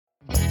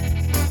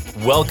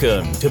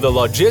Welcome to the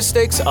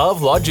Logistics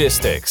of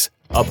Logistics,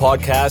 a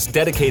podcast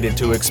dedicated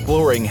to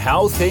exploring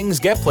how things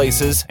get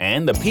places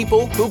and the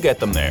people who get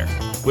them there.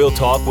 We'll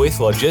talk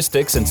with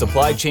logistics and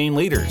supply chain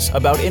leaders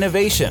about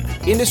innovation,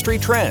 industry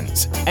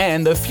trends,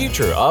 and the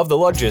future of the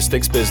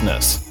logistics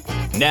business.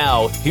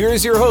 Now,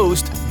 here's your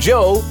host,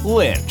 Joe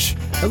Lynch.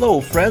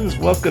 Hello, friends.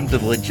 Welcome to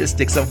the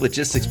Logistics of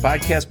Logistics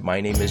podcast.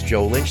 My name is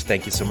Joe Lynch.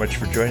 Thank you so much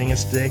for joining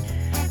us today.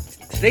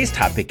 Today's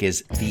topic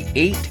is the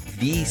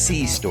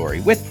 8VC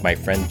story with my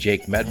friend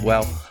Jake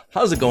Medwell.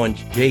 How's it going,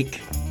 Jake?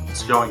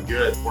 It's going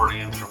good. Reporting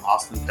in from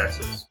Austin,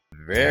 Texas.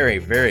 Very,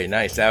 very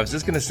nice. I was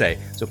just going to say,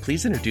 so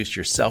please introduce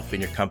yourself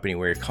and your company,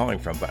 where you're calling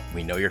from, but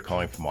we know you're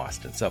calling from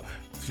Austin. So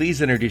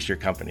please introduce your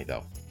company,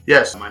 though.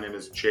 Yes, my name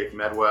is Jake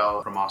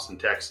Medwell from Austin,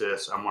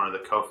 Texas. I'm one of the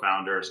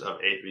co-founders of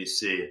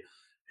 8VC,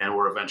 and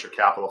we're a venture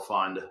capital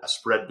fund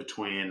spread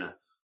between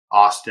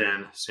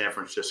Austin, San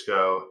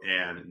Francisco,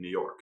 and New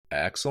York.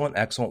 Excellent,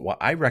 excellent. Well,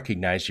 I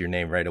recognized your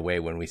name right away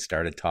when we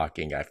started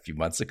talking a few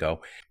months ago.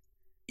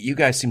 You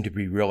guys seem to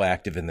be real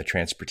active in the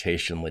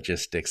transportation,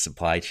 logistics,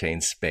 supply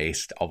chain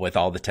space with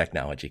all the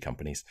technology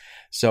companies.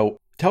 So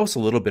tell us a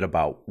little bit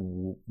about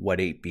what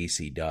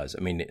 8VC does.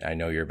 I mean, I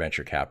know you're a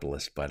venture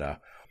capitalist,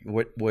 but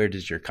where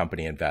does your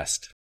company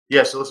invest?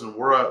 Yeah, so listen,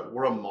 we're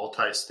a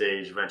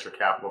multi-stage venture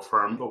capital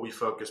firm, but we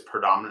focus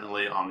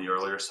predominantly on the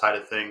earlier side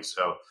of things.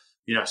 So,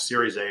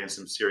 Series A and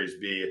some Series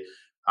B.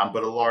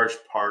 But a large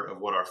part of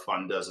what our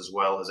fund does as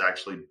well is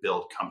actually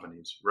build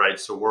companies, right?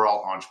 So we're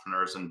all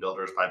entrepreneurs and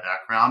builders by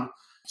background.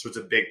 So it's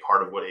a big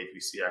part of what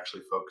 8VC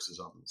actually focuses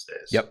on these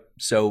days. Yep.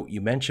 So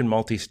you mentioned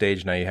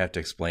multi-stage. Now you have to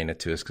explain it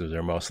to us because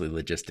they're mostly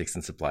logistics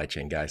and supply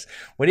chain guys.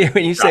 When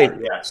you say,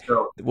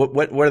 So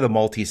what are the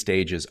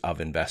multi-stages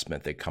of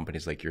investment that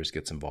companies like yours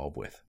gets involved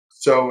with?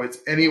 So it's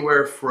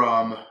anywhere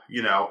from,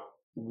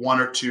 one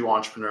or two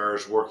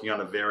entrepreneurs working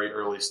on a very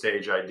early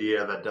stage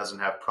idea that doesn't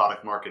have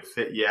product market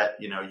fit yet.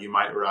 You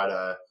might write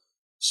a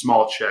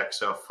small check,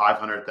 so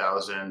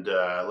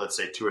 $500,000, let's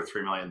say $2 or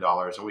 $3 million,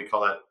 and we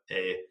call that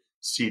a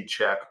seed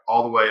check,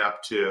 all the way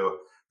up to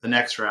the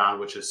next round,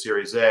 which is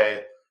Series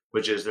A,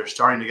 which is they're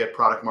starting to get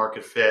product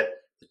market fit.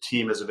 The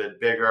team is a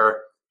bit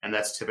bigger, and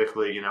that's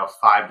typically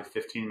 $5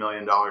 to $15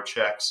 million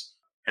checks,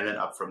 and then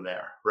up from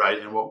there, right?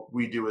 And what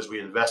we do is we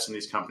invest in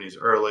these companies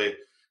early.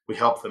 We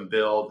help them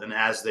build, and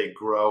as they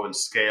grow and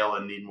scale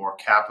and need more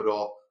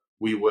capital,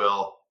 we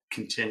will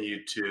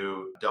continue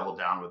to double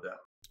down with them.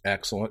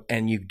 Excellent.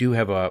 And you do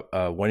have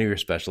one of your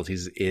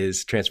specialties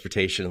is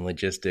transportation and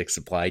logistics,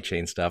 supply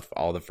chain stuff,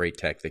 all the freight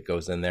tech that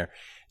goes in there.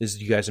 Do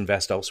you guys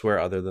invest elsewhere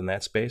other than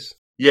that space?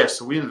 Yes,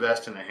 so we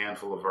invest in a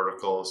handful of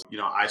verticals.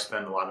 I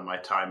spend a lot of my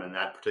time in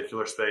that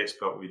particular space,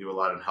 but we do a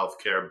lot in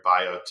healthcare,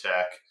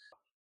 biotech,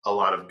 a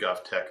lot of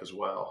gov tech as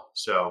well.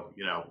 So,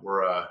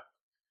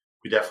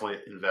 we definitely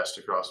invest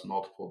across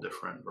multiple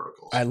different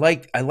verticals. I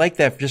like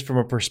that just from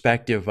a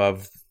perspective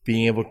of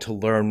being able to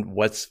learn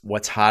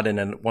what's hot in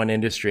one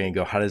industry and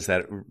go, how does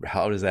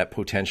that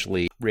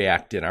potentially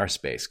react in our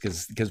space?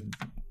 Because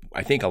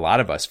I think a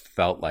lot of us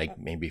felt like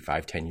maybe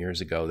 5-10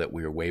 years ago that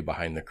we were way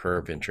behind the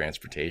curve in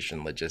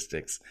transportation,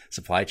 logistics,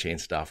 supply chain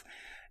stuff.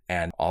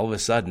 And all of a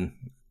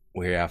sudden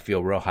we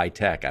feel real high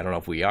tech. I don't know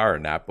if we are or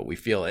not, but we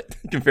feel it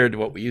compared to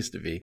what we used to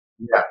be.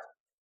 Yeah.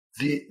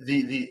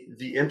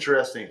 The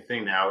interesting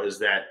thing now is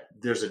that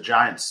there's a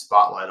giant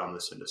spotlight on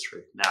this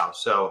industry now.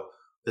 So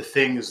the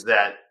things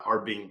that are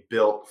being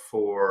built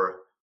for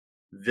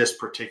this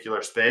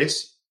particular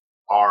space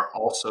are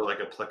also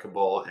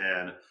applicable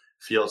in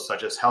fields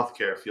such as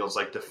healthcare, fields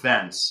like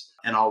defense,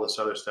 and all this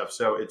other stuff.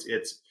 So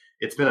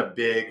it's been a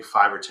big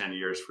 5 or 10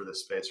 years for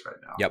this space right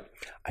now. Yep.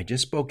 I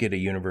just spoke at a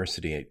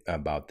university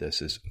about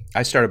this.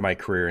 I started my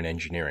career in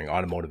engineering,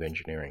 automotive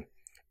engineering.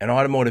 And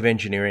automotive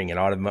engineering and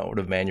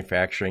automotive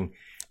manufacturing,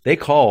 they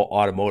call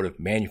automotive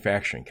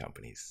manufacturing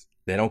companies.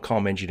 They don't call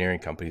them engineering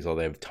companies, although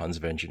they have tons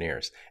of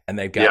engineers. And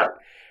they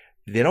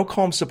don't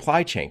call them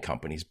supply chain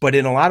companies, but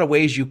in a lot of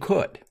ways you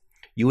could.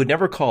 You would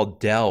never call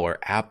Dell or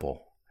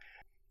Apple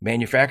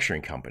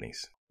manufacturing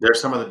companies. They're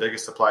some of the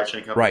biggest supply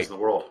chain companies in the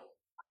world.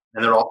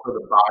 And they're also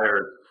the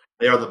buyers.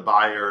 They are the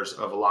buyers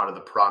of a lot of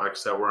the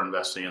products that we're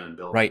investing in and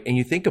building. Right. And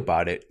you think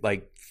about it,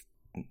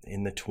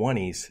 in the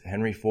 1920s,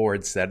 Henry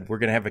Ford said, we're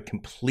going to have a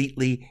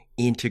completely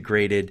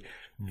integrated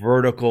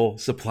vertical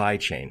supply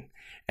chain.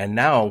 And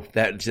now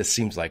that just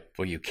seems like,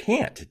 well, you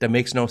can't. That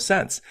makes no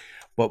sense.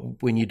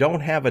 But when you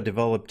don't have a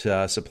developed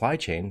supply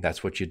chain,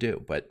 that's what you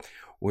do. But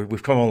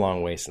we've come a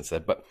long way since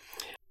then. But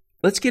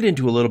let's get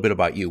into a little bit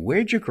about you.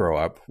 Where'd you grow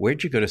up?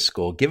 Where'd you go to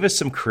school? Give us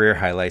some career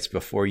highlights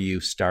before you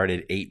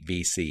started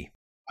 8VC.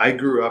 I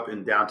grew up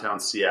in downtown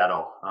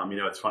Seattle.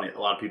 It's funny. A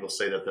lot of people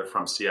say that they're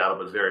from Seattle,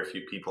 but very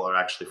few people are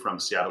actually from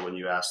Seattle when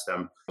you ask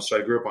them. So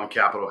I grew up on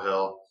Capitol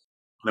Hill,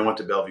 and I went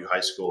to Bellevue High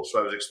School. So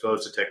I was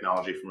exposed to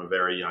technology from a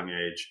very young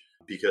age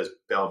because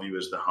Bellevue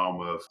is the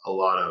home of a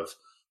lot of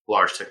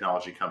large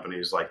technology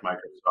companies like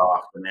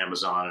Microsoft and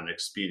Amazon and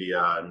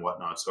Expedia and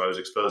whatnot. So I was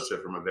exposed to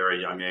it from a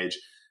very young age.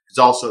 It's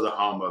also the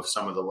home of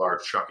some of the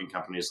large trucking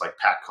companies like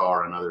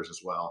PACCAR and others as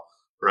well.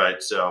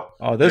 Right. So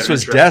this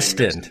was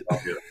destined.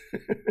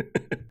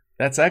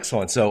 That's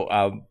excellent. So,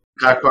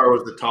 That car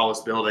was the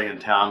tallest building in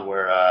town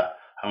where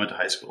I went to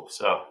high school.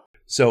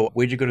 so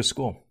where'd you go to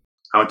school?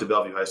 I went to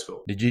Bellevue High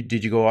School. Did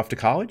you go off to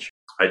college?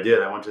 I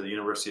did. I went to the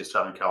University of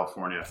Southern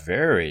California.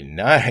 Very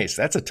nice.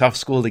 That's a tough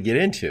school to get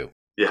into.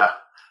 Yeah,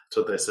 that's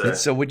what they say.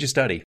 So what'd you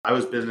study? I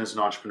was business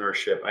and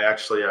entrepreneurship. I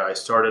actually I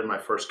started my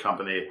first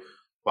company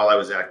while I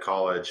was at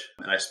college,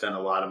 and I spent a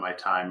lot of my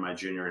time, my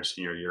junior and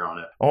senior year on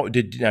it. Oh,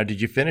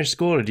 did you finish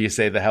school, or do you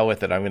say the hell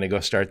with it? I'm going to go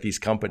start these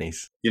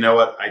companies. You know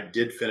what? I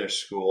did finish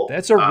school.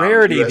 That's a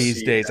rarity USC,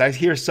 these days. I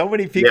hear so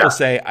many people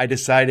say, I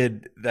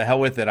decided the hell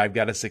with it. I've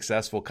got a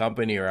successful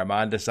company, or I'm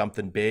on to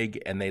something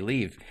big, and they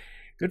leave.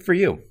 Good for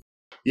you.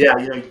 Yeah,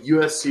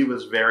 USC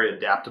was very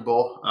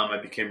adaptable. I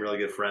became really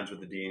good friends with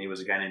the dean. He was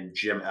a guy named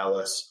Jim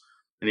Ellis,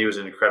 and he was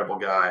an incredible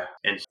guy.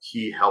 And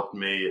he helped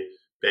me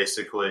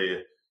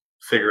basically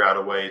figure out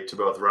a way to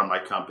both run my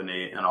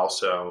company and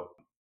also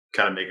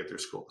kind of make it through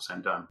school at the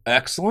same time.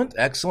 Excellent.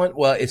 Excellent.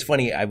 Well, it's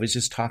funny. I was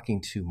just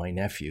talking to my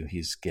nephew.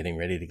 He's getting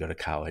ready to go to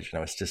college. And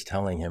I was just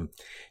telling him,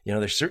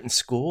 there's certain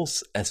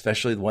schools,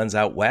 especially the ones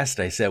out west,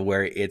 I said,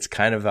 where it's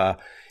kind of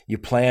you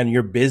plan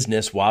your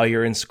business while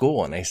you're in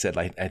school. And I said,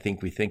 I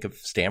think we think of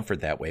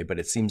Stanford that way, but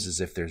it seems as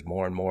if there's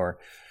more and more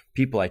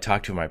people I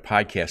talked to in my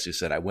podcast who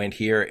said, I went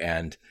here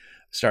and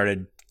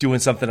started doing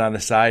something on the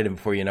side. And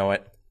before you know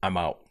it, I'm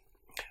out.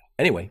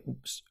 Anyway,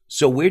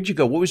 so where'd you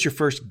go? What was your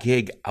first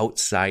gig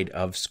outside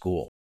of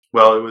school?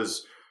 Well, it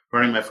was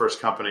running my first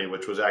company,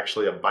 which was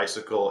actually a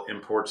bicycle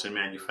imports and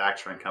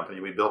manufacturing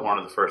company. We built one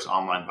of the first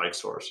online bike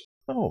stores.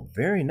 Oh,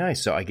 very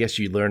nice. So I guess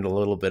you learned a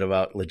little bit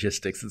about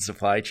logistics and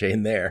supply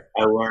chain there.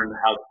 I learned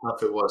how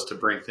tough it was to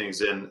bring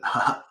things in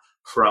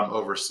from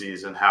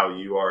overseas and how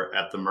you are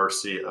at the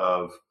mercy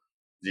of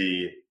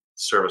the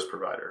service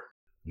provider.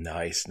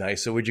 Nice.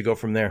 So where'd you go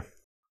from there?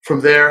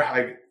 From there,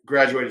 I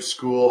graduated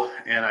school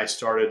and I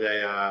started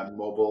a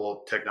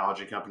mobile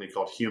technology company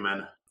called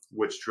Human,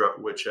 which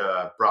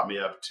brought me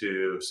up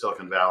to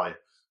Silicon Valley.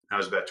 I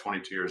was about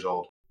 22 years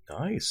old.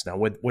 Nice. Now,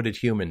 what did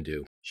Human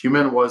do?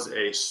 Human was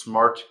a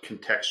smart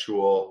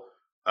contextual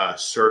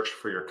search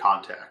for your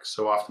contacts.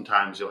 So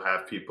oftentimes you'll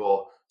have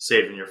people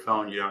saved in your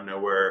phone. You don't know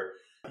where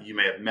you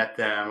may have met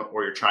them,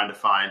 or you're trying to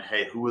find,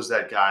 hey, who was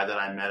that guy that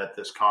I met at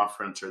this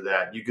conference or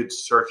that? You could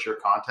search your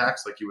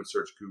contacts like you would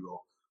search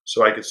Google.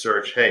 So I could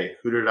search, hey,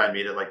 who did I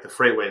meet at like the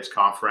FreightWaves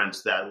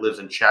conference that lives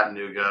in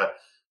Chattanooga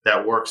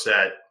that works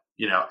at,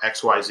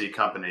 XYZ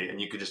company.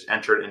 And you could just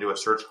enter it into a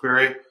search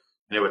query and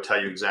it would tell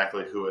you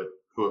exactly who it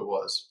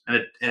was. And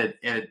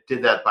it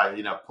did that by,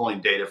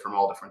 pulling data from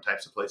all different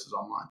types of places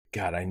online.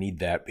 God, I need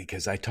that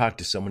because I talk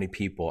to so many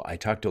people. I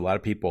talk to a lot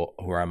of people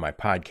who are on my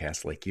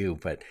podcast like you,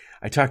 but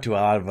I talk to a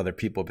lot of other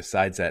people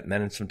besides that. And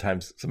then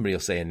sometimes somebody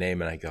will say a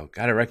name and I go,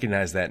 God, I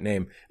recognize that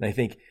name. And I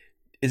think,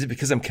 is it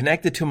because I'm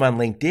connected to them on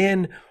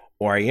LinkedIn,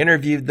 or I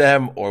interviewed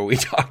them, or we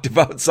talked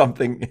about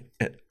something?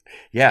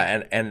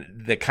 Yeah, and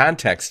the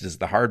context is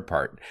the hard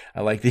part.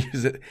 I like to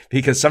use it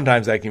because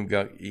sometimes I can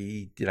go,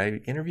 did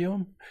I interview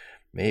him?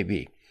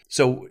 Maybe.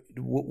 So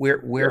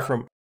where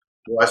from?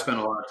 Well, I spent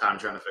a lot of time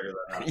trying to figure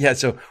that out. Yeah,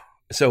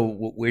 so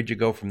where'd you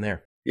go from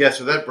there? Yeah,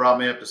 so that brought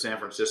me up to San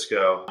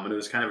Francisco. And it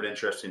was kind of an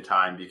interesting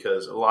time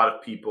because a lot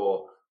of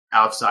people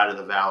outside of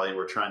the Valley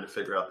were trying to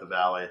figure out the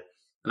Valley.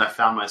 And I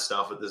found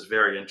myself at this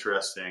very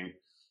interesting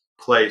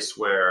place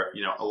where,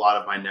 a lot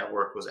of my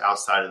network was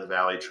outside of the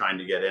Valley trying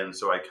to get in.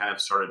 So I kind of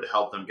started to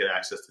help them get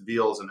access to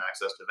deals and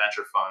access to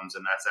venture funds.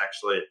 And that's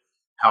actually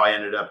how I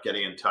ended up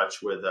getting in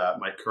touch with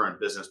my current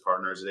business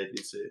partners at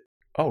 8VC.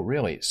 Oh,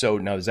 really? So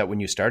now, is that when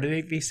you started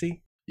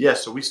 8VC? Yeah,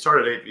 so we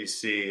started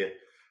 8VC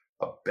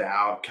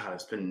about,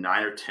 it's been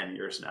 9 or 10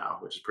 years now,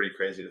 which is pretty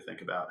crazy to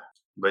think about.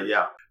 But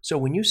yeah. So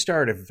when you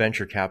start a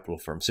venture capital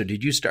firm, so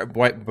did you start,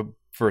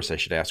 first I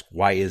should ask,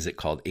 why is it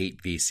called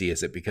 8VC?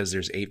 Is it because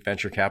there's 8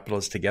 venture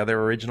capitalists together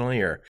originally,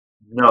 or?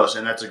 No,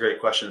 and that's a great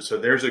question. So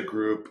there's a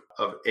group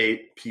of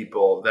 8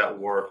 people that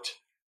worked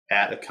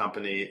at a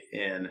company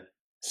in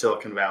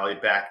Silicon Valley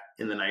back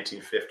in the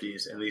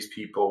 1950s. And these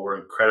people were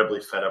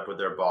incredibly fed up with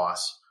their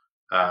boss.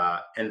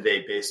 And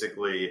they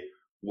basically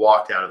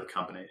walked out of the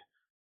company.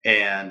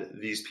 And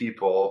these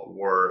people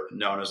were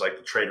known as like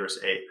the Traitorous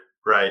 8,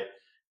 right?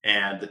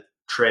 And the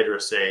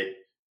Traitorous 8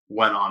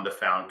 went on to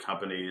found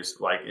companies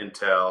like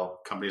Intel,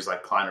 companies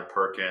like Kleiner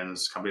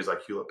Perkins, companies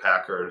like Hewlett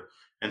Packard.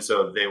 And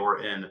so they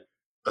were in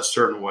a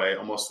certain way,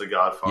 almost the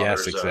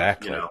godfathers yes,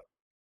 exactly. of,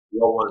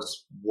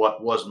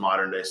 what was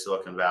modern day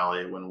Silicon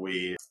Valley when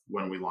we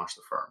launched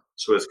the firm.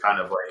 So it's kind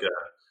of like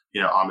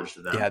a, homage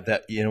to them. Yeah,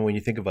 that, when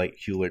you think of like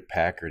Hewlett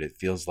Packard, it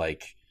feels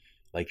like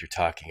you're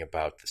talking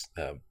about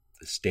the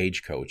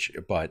stagecoach,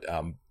 but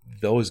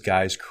those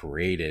guys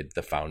created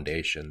the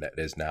foundation that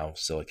is now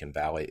Silicon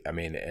Valley. I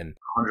mean, and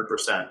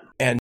 100%.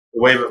 And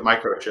the wave of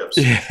microchips.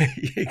 Yeah,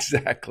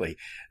 exactly.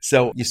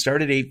 So you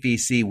started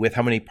 8VC with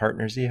how many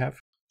partners do you have?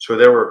 So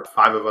there were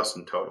 5 of us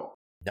in total.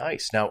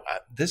 Nice. Now,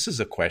 this is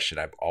a question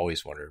I've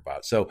always wondered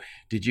about. So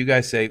did you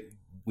guys say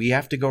we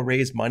have to go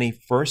raise money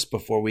first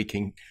before we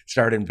can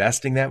start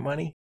investing that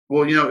money?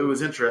 Well, it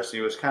was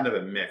interesting. It was kind of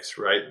a mix,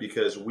 right?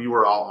 Because we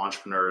were all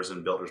entrepreneurs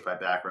and builders by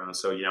background.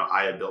 So,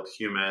 I had built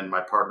Human.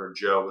 My partner,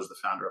 Joe, was the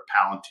founder of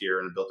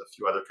Palantir and built a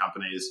few other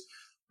companies.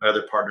 My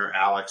other partner,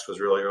 Alex, was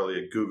really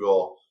early at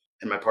Google.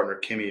 And my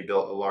partner, Kimmy,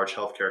 built a large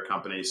healthcare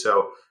company.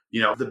 So,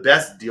 the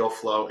best deal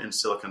flow in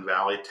Silicon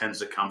Valley tends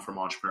to come from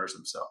entrepreneurs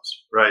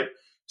themselves, right?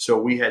 So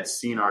we had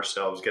seen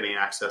ourselves getting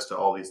access to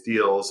all these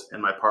deals.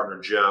 And my partner,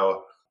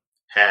 Joe,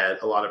 had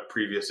a lot of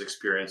previous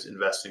experience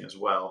investing as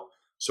well.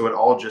 So it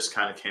all just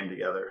kind of came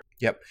together.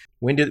 Yep.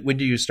 When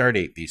did you start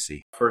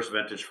 8VC? First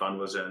vintage fund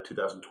was in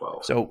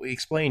 2012. So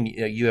explain,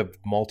 you have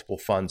multiple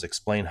funds.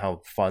 Explain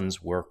how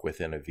funds work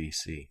within a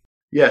VC.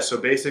 Yeah. So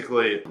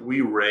basically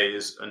we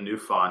raise a new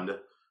fund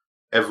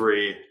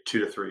every 2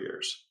 to 3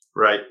 years,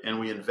 right? And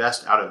we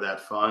invest out of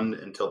that fund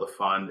until the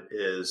fund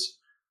is,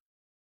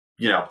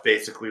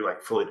 basically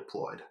like fully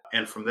deployed.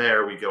 And from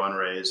there we go and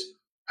raise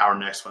our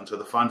next fund. So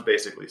the fund's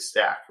basically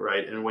stacked,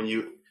 right? And when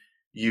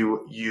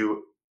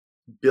you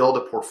build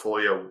a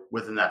portfolio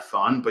within that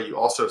fund, but you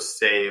also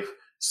save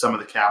some of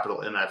the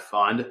capital in that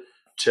fund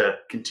to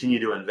continue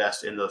to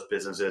invest in those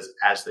businesses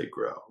as they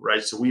grow,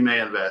 right? So we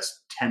may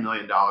invest $10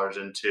 million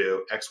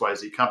into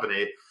XYZ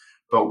company,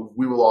 but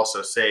we will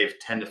also save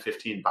 10 to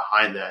 15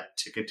 behind that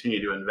to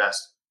continue to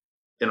invest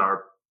in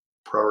our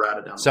pro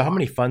rata down. So how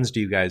many funds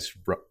do you guys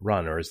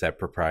run, or is that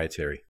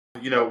proprietary?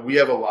 We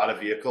have a lot of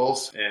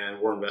vehicles, and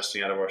we're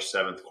investing out of our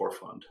 7th core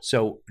fund.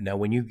 So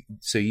now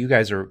you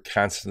guys are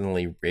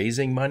constantly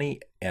raising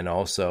money and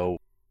also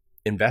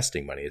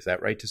investing money. Is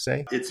that right to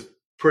say? It's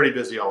pretty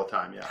busy all the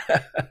time. Yeah.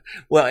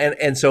 Well,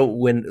 and so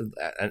when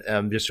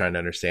I'm just trying to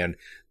understand,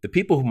 the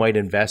people who might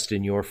invest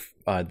in your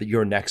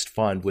next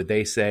fund, would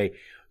they say,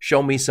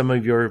 show me some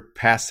of your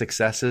past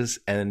successes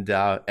and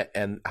how?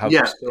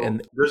 Yeah. So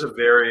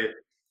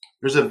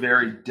there's a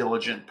very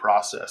diligent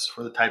process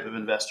for the type of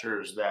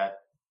investors that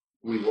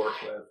we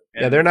work with.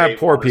 And yeah, they're not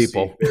poor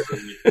people.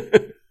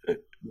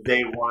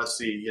 They want to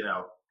see,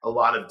 a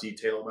lot of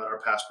detail about our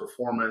past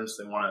performance.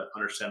 They want to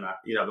understand,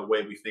 the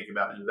way we think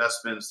about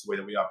investments, the way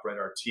that we operate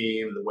our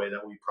team, the way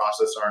that we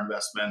process our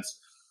investments,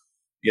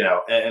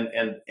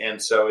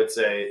 and so it's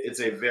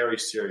a very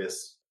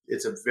serious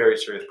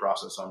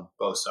process on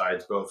both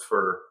sides, both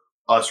for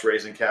us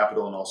raising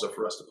capital and also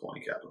for us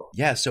deploying capital.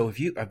 Yeah. So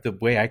the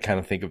way I kind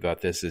of think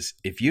about this is,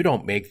 if you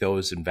don't make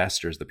those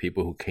investors, the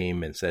people who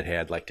came and said, hey,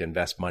 I'd like to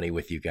invest money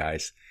with you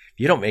guys, if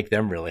you don't make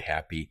them really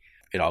happy,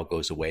 it all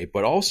goes away.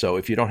 But also,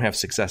 if you don't have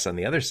success on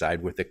the other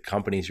side with the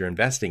companies you're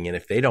investing in,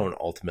 if they don't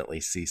ultimately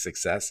see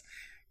success,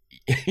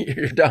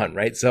 you're done,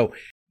 right? So,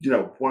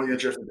 one of the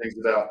interesting things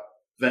about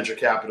venture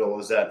capital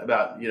is that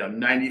about,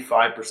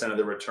 95% of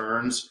the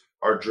returns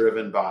are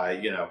driven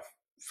by,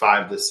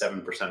 5 to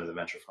 7% of the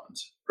venture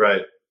funds,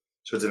 right?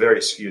 So it's a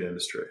very skewed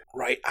industry.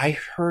 Right. I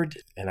heard,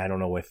 and I don't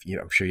know if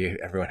I'm sure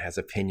everyone has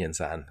opinions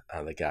on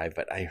the guy,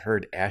 but I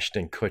heard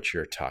Ashton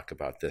Kutcher talk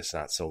about this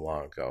not so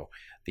long ago,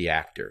 the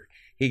actor.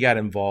 He got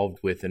involved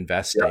with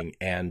investing,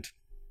 and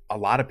a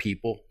lot of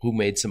people who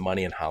made some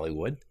money in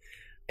Hollywood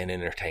and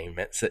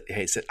entertainment said,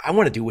 I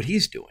want to do what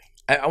he's doing.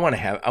 I want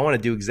to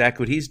do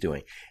exactly what he's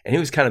doing. And he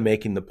was kind of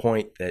making the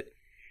point that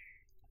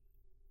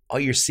all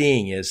you're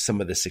seeing is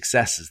some of the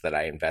successes that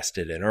I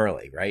invested in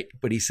early, right?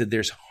 But he said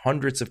there's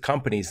hundreds of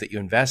companies that you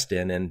invest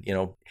in, and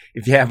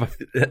if you have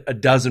a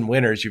dozen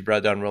winners, you've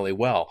done really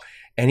well.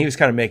 And he was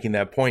kind of making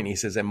that point. He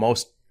says that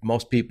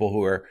most people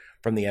who are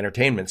from the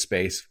entertainment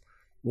space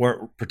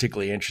weren't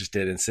particularly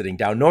interested in sitting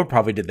down, nor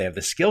probably did they have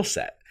the skill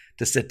set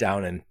to sit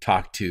down and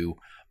talk to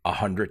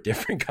 100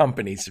 different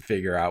companies to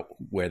figure out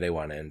where they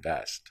want to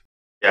invest.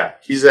 Yeah,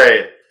 he's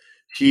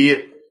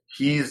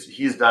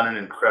done an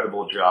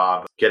incredible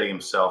job getting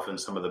himself in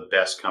some of the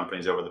best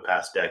companies over the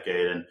past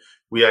decade, and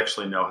we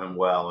actually know him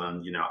well.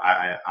 And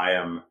I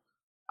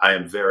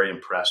am very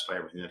impressed by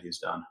everything that he's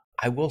done.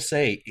 I will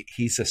say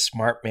he's a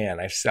smart man.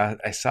 I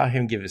saw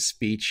him give a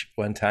speech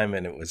one time,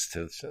 and it was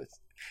to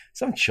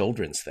some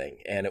children's thing,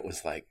 and it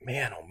was like,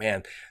 man, oh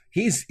man,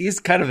 he's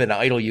kind of an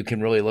idol you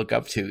can really look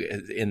up to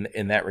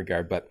in that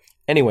regard. But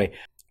anyway,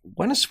 I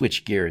want to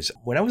switch gears.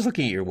 When I was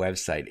looking at your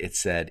website, it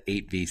said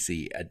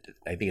 8VC.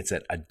 I think it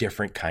said a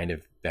different kind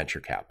of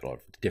venture capital, a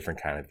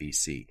different kind of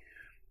VC.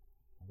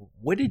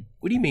 What do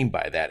you mean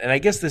by that? And I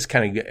guess this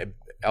kind of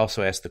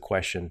also asks the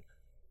question,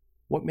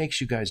 what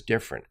makes you guys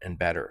different and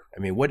better? I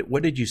mean,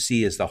 what did you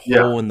see as the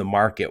hole in the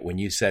market when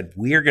you said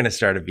we're going to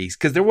start a VC?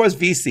 Because there was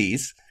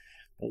VCs.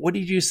 What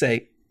did you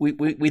say?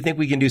 We think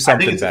we can do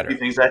something better.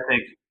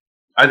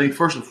 I think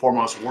first and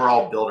foremost, we're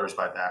all builders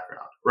by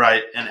background,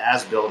 right? And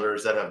as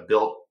builders that have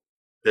built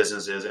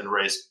businesses and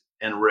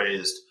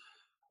raised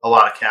a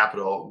lot of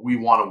capital, we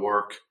want to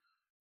work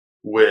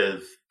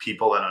with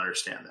people that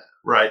understand that,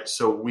 right?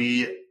 So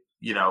we,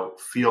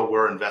 feel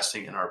we're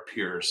investing in our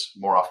peers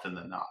more often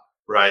than not,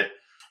 right?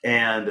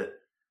 And,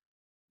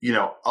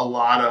 a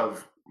lot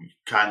of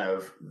kind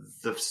of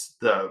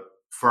the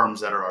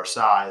firms that are our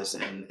size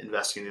and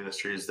investing in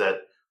industries that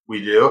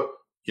we do,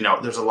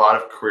 there's a lot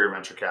of career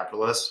venture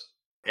capitalists.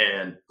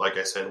 And like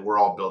I said, we're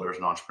all builders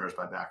and entrepreneurs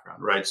by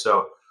background, right?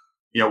 So,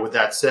 with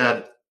that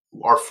said,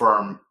 our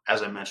firm,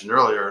 as I mentioned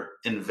earlier,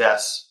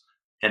 invests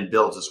and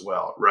builds as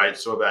well, right?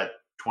 So about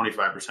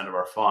 25% of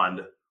our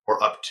fund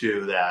or up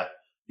to that,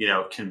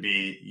 can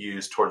be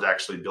used towards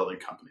actually building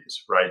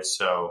companies, right?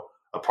 So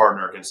a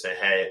partner can say,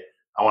 hey,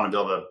 I want to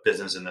build a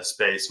business in this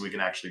space, and we can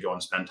actually go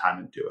and spend time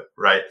and do it,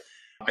 right?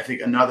 I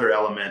think another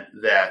element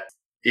that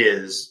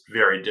is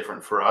very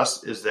different for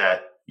us is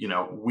that,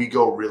 we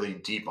go really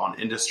deep on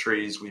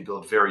industries. We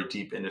build very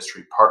deep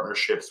industry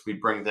partnerships. We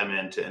bring them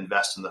in to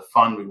invest in the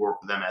fund. We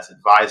work with them as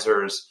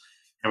advisors,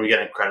 and we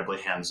get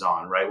incredibly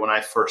hands-on, right? When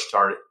I first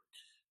started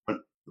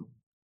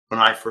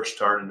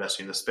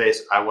investing in the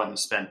space, I went and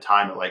spent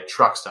time at like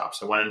truck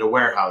stops. I went into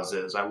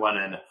warehouses. I went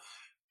and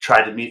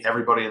tried to meet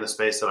everybody in the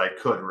space that I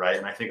could, right?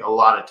 And I think a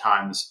lot of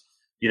times,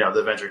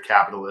 the venture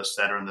capitalists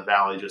that are in the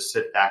Valley just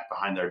sit back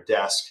behind their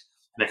desk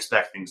and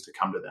expect things to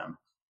come to them.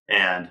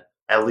 And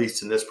at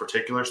least in this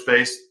particular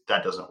space,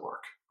 that doesn't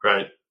work,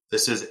 right?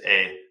 This is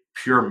a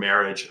pure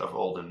marriage of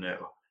old and new,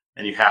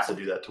 and you have to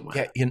do that to win.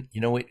 Yeah,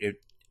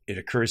 it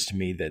occurs to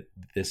me that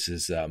this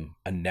is a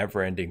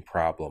never-ending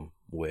problem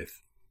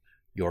with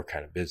your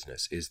kind of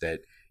business, is that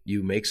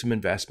you make some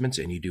investments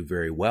and you do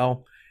very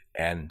well,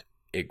 and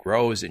it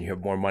grows and you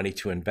have more money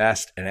to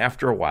invest. And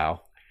after a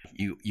while,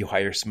 you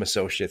hire some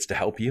associates to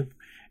help you,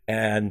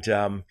 and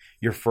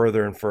you're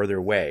further and further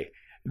away.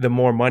 The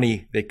more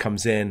money that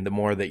comes in, the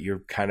more that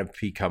you kind of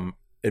become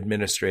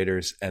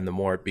administrators, and the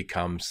more it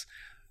becomes,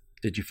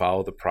 did you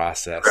follow the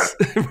process,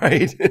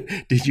 right?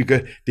 Did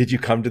you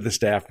come to the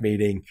staff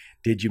meeting?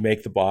 Did you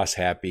make the boss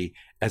happy?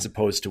 As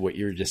opposed to what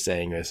you're just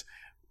saying is,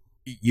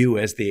 you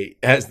as the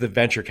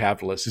venture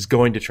capitalist is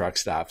going to truck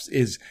stops,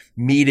 is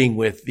meeting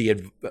with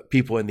the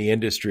people in the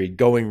industry,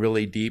 going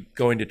really deep,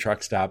 going to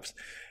truck stops.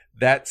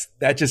 That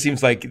just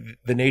seems like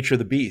the nature of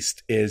the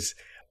beast. Is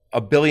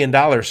 $1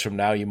 billion from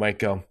now, you might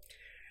go,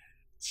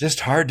 it's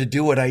just hard to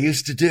do what I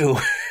used to do.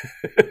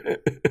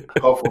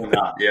 Hopefully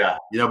not. Yeah.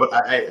 But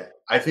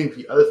I think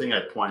the other thing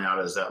I'd point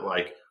out is that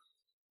like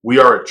we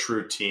are a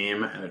true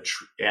team and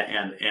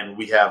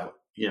we have,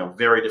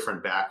 very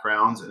different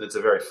backgrounds, and it's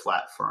a very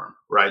flat firm,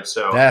 right?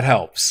 So that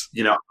helps.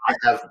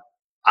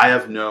 I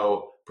have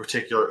no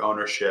particular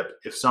ownership.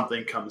 If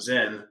something comes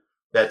in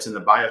that's in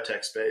the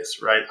biotech space,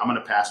 right, I'm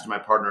going to pass it to my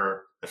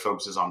partner that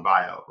focuses on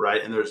bio,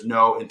 right? And there's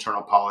no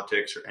internal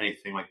politics or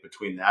anything like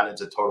between that.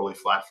 It's a totally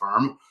flat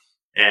firm.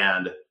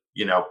 And,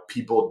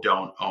 people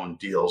don't own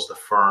deals. The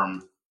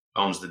firm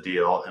owns the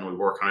deal, and we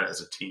work on it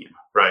as a team,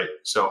 right?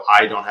 So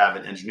I don't have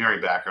an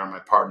engineering background. My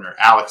partner,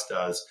 Alex,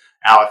 does.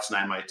 Alex and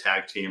I might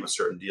tag team a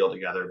certain deal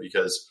together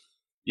because,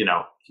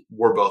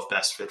 we're both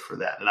best fit for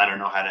that. And I don't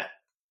know how to,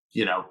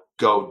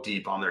 go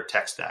deep on their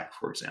tech stack,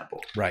 for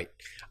example. Right.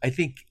 I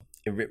think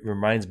it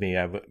reminds me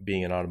of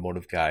being an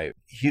automotive guy,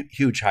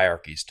 huge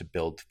hierarchies to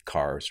build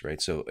cars, right?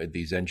 So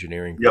these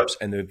engineering groups,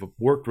 and they've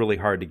worked really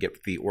hard to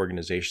get the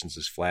organizations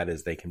as flat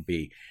as they can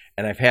be.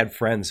 And I've had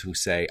friends who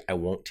say, I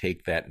won't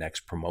take that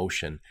next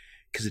promotion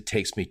because it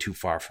takes me too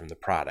far from the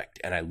product,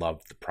 and I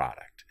love the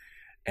product.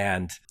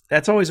 And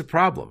that's always a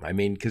problem. I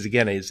mean, because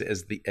again,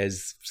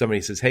 as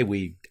somebody says, hey,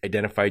 we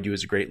identified you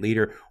as a great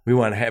leader, we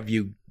want to have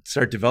you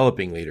start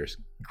developing leaders.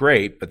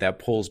 Great, but that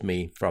pulls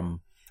me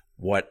from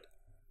what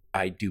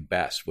I do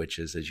best, which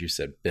is, as you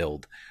said,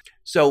 build.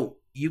 So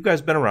you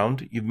guys been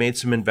around, you've made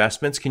some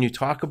investments. Can you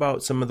talk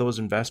about some of those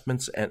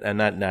investments and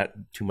not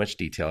too much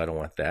detail? I don't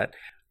want that.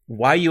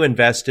 Why you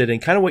invested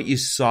and kind of what you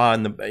saw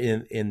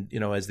in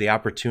as the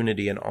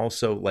opportunity, and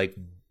also like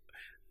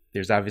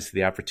there's obviously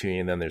the opportunity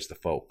and then there's the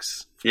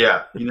folks.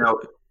 Yeah.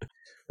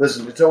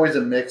 Listen, it's always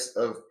a mix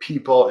of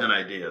people and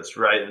ideas,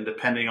 right? And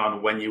depending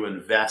on when you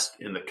invest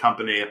in the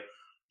company,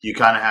 you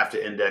kind of have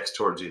to index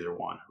towards either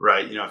one,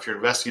 right? If you're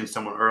investing in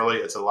someone early,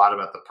 it's a lot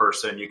about the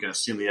person. You can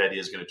assume the idea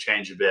is going to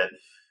change a bit.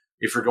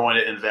 If you're going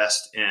to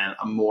invest in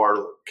a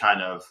more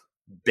kind of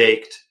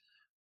baked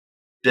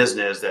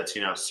business that's,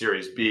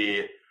 Series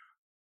B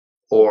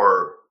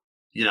or,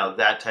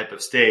 that type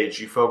of stage,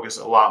 you focus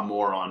a lot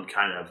more on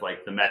kind of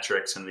like the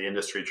metrics and the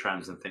industry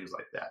trends and things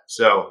like that.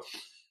 So,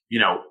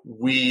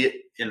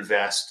 we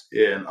invest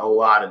in a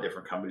lot of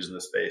different companies in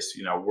the space.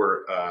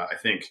 We're, I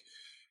think, it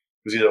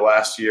was either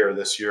last year or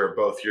this year, or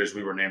both years,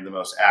 we were named the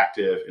most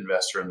active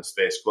investor in the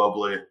space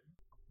globally.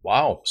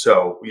 Wow.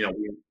 So,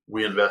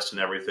 we invest in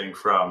everything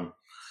from,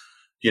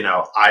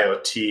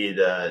 IoT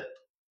to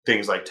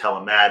things like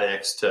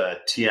telematics to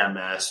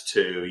TMS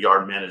to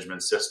yard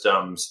management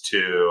systems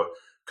to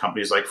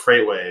companies like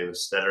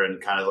Freightwaves that are in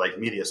kind of like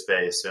media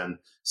space and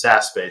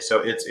SaaS space.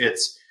 So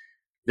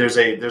there's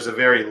a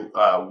very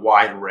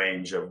wide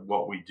range of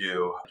what we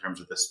do in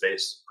terms of this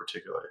space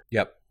particularly.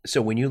 Yep.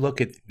 So when you look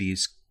at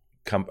these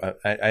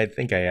I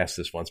think I asked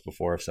this once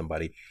before of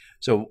somebody.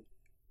 So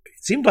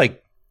it seemed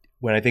like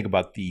when I think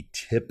about the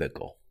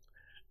typical,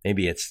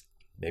 maybe it's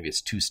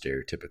too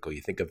stereotypical.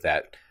 You think of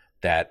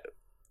that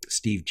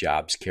Steve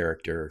Jobs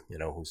character,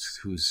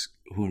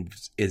 who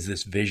is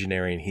this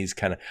visionary, and he's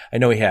kind of, I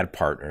know he had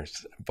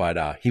partners,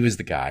 but he was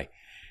the guy.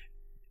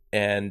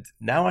 And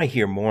now I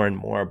hear more and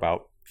more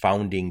about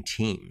founding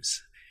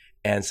teams.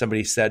 And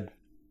somebody said,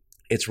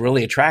 it's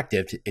really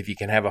attractive if you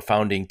can have a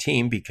founding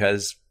team,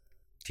 because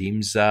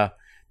teams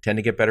tend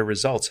to get better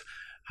results.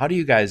 How do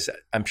you guys,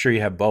 I'm sure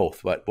you have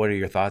both, but what are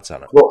your thoughts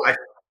on it? Well,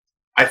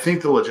 I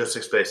think the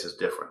logistics space is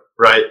different,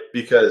 right?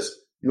 Because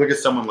you look at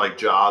someone like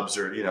Jobs,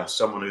 or,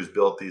 someone who's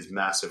built these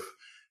massive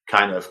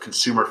kind of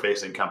consumer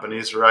facing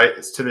companies, right?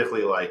 It's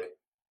typically like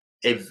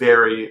a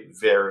very,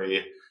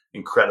 very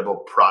incredible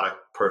product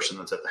person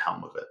that's at the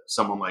helm of it.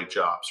 Someone like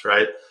Jobs,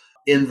 right?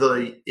 In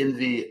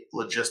the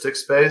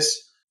logistics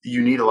space,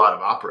 you need a lot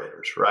of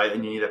operators, right?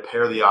 And you need to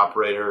pair the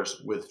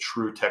operators with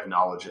true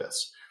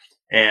technologists.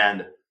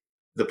 And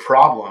the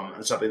problem,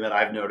 and something that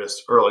I've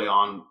noticed early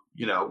on,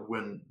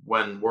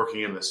 when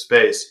working in this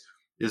space,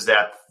 is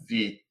that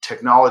the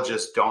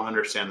technologists don't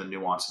understand the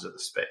nuances of the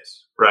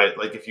space, right?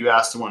 Like if you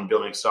ask someone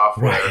building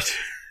software, Right.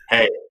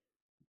 Hey,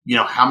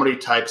 how many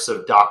types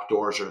of dock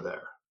doors are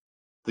there?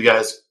 The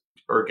guys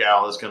or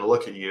gal is going to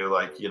look at you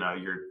like,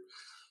 you're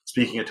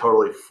speaking a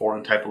totally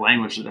foreign type of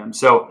language to them.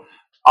 So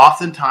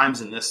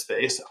oftentimes in this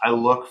space, I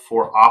look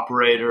for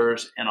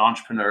operators and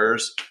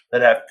entrepreneurs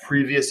that have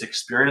previous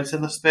experience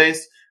in the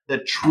space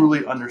that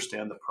truly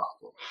understand the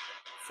problem.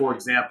 For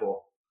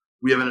example,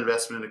 we have an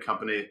investment in a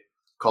company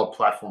called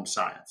Platform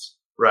Science,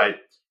 right?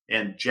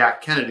 And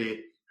Jack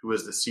Kennedy, who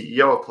is the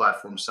CEO of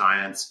Platform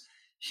Science,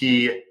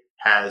 he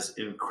has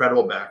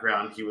incredible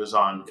background. He was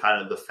on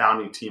kind of the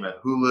founding team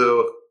at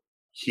Hulu.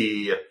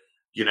 He,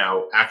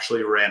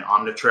 actually ran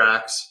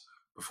Omnitrax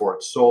before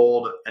it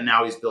sold, and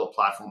now he's built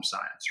Platform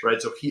Science,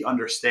 right? So he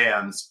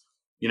understands,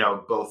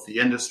 both the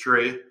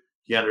industry,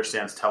 he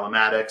understands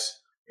telematics,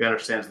 he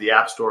understands the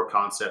App Store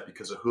concept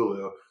because of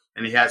Hulu,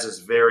 and he has this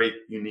very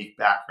unique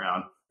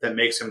background that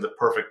makes him the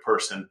perfect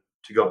person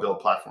to go build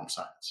Platform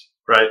Science,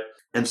 right?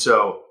 And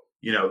so,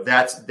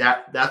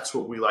 that's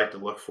what we like to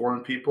look for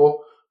in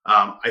people.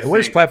 What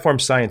does Platform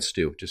Science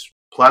do?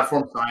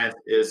 Platform Science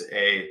is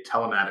a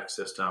telematics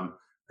system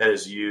that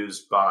is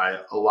used by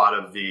a lot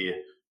of the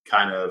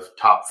kind of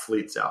top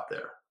fleets out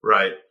there,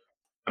 right?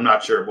 I'm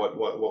not sure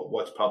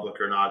what's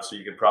public or not, so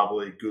you could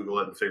probably Google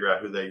it and figure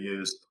out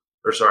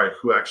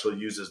who actually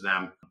uses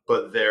them.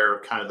 But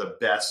they're kind of the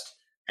best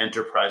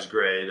enterprise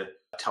grade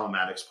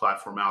telematics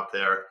platform out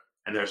there,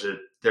 and there's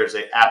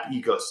a app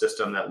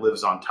ecosystem that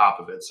lives on top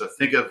of it. So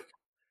think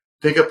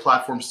of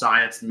Platform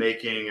Science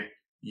making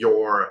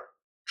your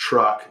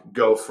truck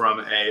go from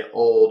a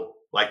old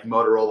like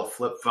Motorola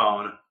flip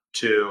phone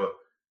to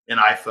an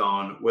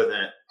iPhone with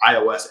an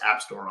iOS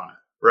app store on it,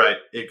 right?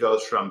 It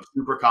goes from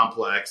super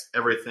complex,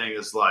 everything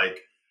is like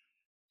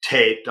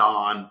taped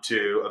on,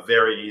 to a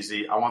very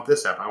easy, I want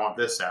this app,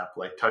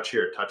 like touch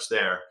here, touch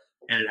there.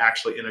 And it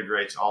actually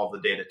integrates all the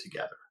data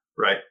together,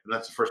 right? And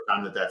that's the first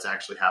time that that's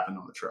actually happened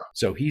on the truck.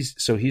 So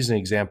he's an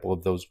example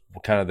of those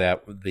kind of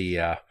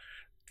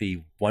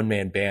the one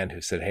man band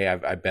who said, "Hey,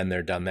 I've been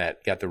there, done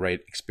that, got the right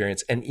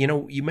experience." And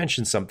you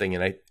mentioned something,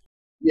 and like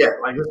he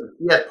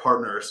had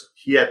partners.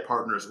 He had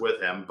partners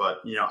with him, but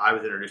I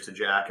was introduced to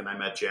Jack, and I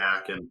met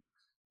Jack, and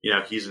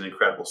he's an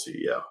incredible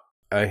CEO.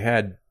 I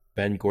had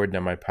Ben Gordon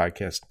on my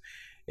podcast,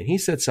 and he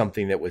said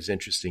something that was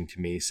interesting to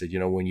me. He said,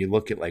 when you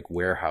look at like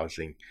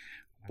warehousing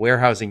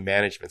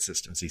management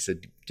systems, he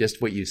said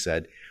just what you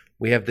said.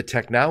 We have the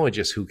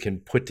technologists who can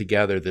put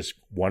together this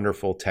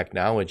wonderful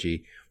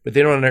technology, but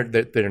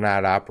they're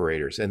not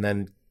operators. And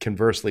then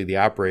conversely, the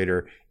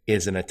operator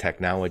isn't a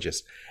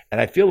technologist.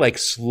 And I feel like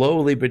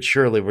slowly but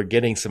surely we're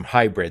getting some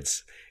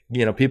hybrids,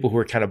 people who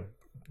are kind of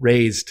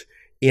raised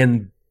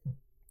in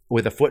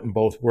with a foot in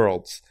both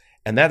worlds.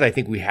 And that I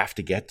think we have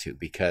to get to,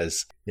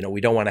 because, we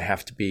don't want to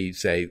have to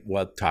say,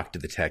 well, talk to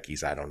the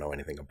techies. I don't know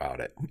anything about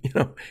it.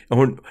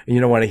 And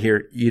you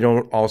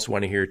don't also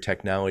want to hear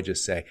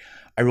technologists say,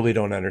 I really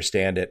don't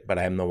understand it, but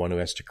I'm the one who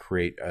has to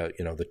create,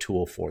 the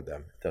tool for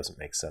them. It doesn't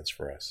make sense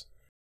for us.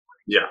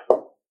 Yeah.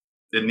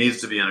 It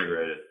needs to be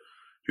integrated.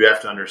 You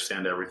have to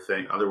understand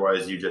everything.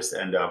 Otherwise, you just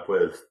end up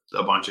with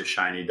a bunch of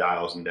shiny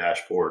dials and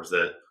dashboards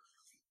that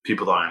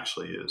people don't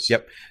actually use.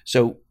 Yep.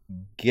 So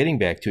getting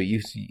back to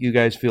it, you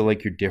guys feel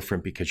like you're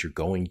different because you're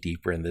going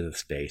deeper into the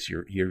space.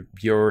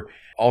 You're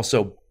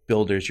also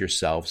builders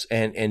yourselves,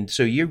 and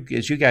so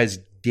as you guys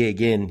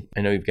dig in,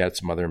 I know you've got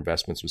some other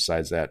investments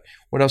besides that.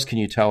 What else can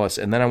you tell us?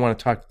 And then I want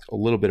to talk a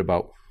little bit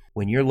about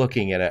when you're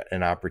looking at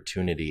an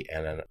opportunity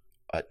and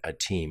a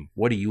team.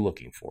 What are you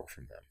looking for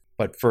from them?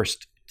 But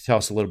first, tell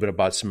us a little bit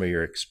about some of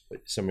your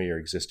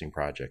existing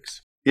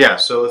projects. Yeah,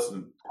 so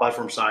listen,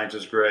 Platform Science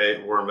is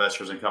great. We're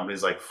investors in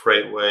companies like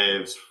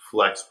FreightWaves,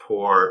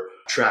 Flexport,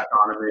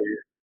 Trackonomy.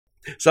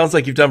 Sounds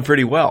like you've done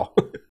pretty well.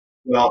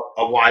 Well,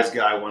 a wise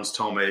guy once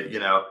told me,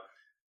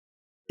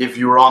 if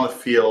you were on the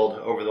field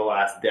over the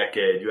last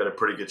decade, you had a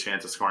pretty good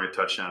chance of scoring a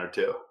touchdown or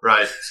two,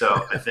 right?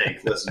 So I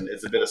think, listen,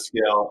 it's a bit of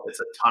skill, it's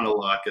a ton of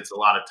luck, it's a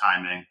lot of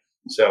timing.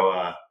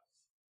 So,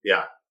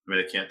 yeah.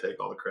 I can't take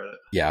all the credit.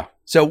 Yeah.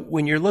 So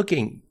when you're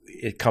looking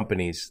at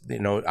companies,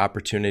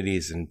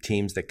 opportunities and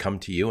teams that come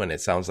to you, and it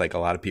sounds like a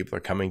lot of people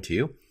are coming to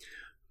you,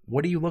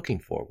 what are you looking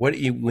for? When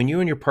you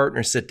and your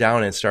partner sit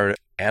down and start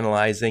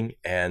analyzing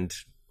and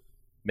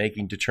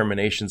making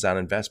determinations on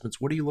investments,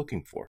 what are you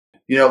looking for?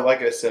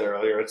 Like I said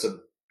earlier,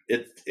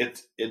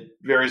 it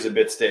varies a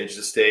bit stage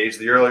to stage.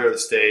 The earlier the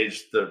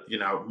stage, the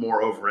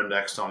more over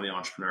indexed on the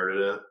entrepreneur it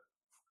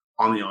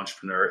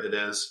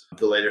is.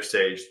 The later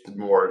stage, the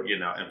more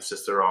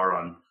emphasis there are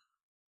on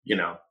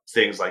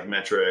things like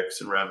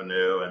metrics and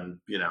revenue and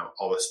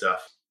all this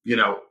stuff.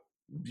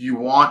 You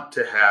want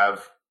to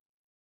have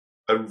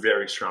a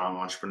very strong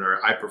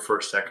entrepreneur. I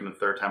prefer second and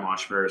third time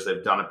entrepreneurs.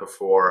 They've done it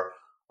before.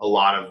 A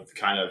lot of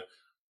kind of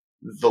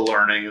the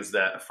learning is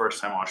that a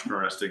first time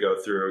entrepreneur has to go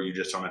through, you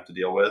just don't have to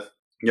deal with.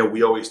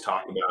 We always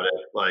talk about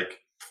it. Like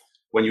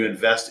when you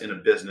invest in a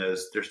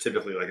business, there's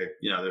typically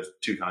there's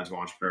two kinds of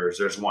entrepreneurs.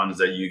 There's ones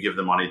that you give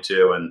the money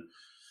to and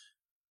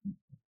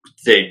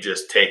they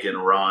just take it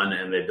and run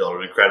and they build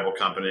an incredible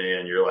company.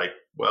 And you're like,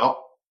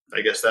 well, I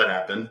guess that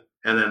happened.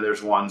 And then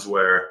there's ones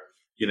where,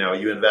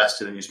 you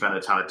invested and you spend a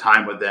ton of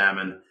time with them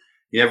and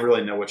you never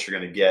really know what you're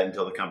going to get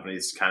until the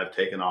company's kind of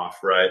taken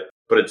off. Right.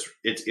 But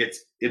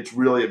it's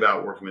really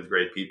about working with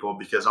great people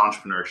because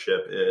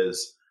entrepreneurship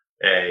is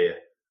a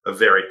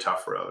very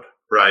tough road.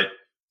 Right.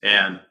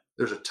 And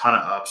there's a ton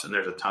of ups and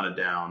there's a ton of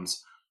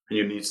downs and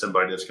you need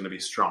somebody that's going to be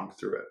strong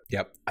through it.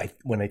 Yep.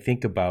 When I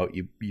think about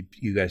you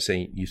guys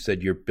saying, you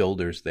said you're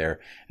builders there.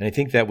 And I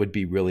think that would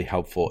be really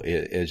helpful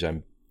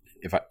to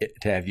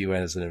have you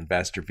as an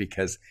investor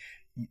because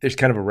there's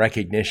kind of a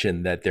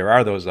recognition that there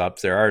are those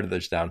ups, there are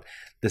those downs.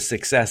 The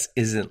success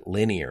isn't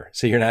linear.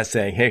 So you're not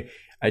saying, hey,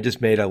 I just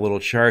made a little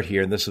chart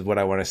here and this is what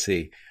I want to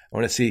see. I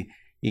want to see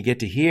you get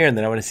to here and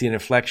then I want to see an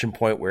inflection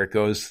point where it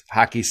goes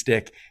hockey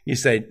stick. You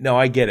say, no,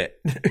 I get it.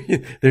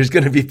 There's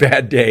going to be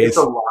bad days. It's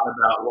a lot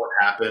about what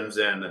happens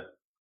in,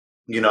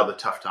 the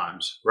tough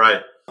times,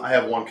 right? I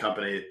have one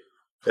company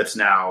that's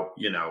now,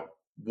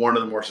 one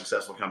of the more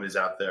successful companies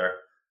out there.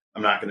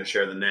 I'm not going to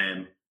share the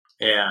name.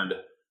 And,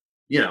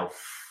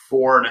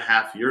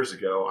 4.5 years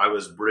ago, I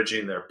was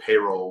bridging their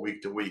payroll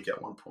week to week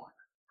at one point,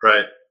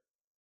 right?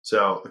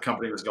 So the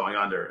company was going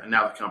under, and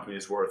now the company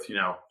is worth,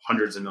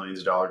 hundreds of millions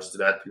of dollars. It's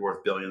about to be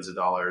worth billions of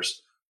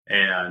dollars.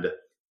 And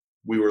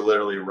we were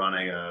literally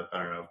running a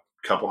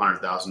couple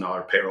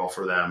 $100,000 payroll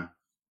for them,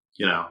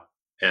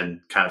 and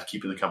kind of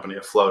keeping the company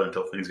afloat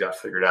until things got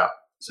figured out.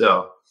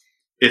 So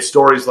it's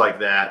stories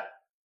like that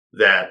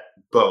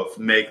both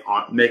make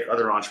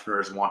other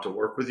entrepreneurs want to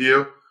work with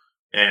you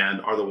and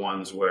are the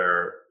ones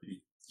where you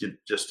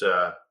just,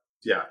 those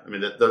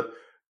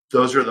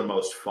are the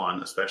most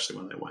fun, especially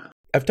when they win.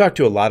 I've talked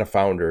to a lot of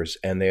founders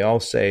and they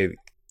all say,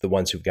 the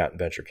ones who've gotten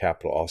venture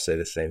capital all say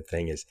the same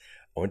thing is,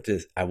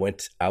 I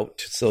went out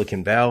to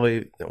Silicon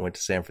Valley, I went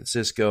to San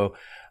Francisco,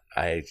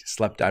 I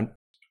slept on.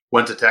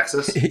 Went to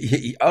Texas?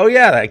 Oh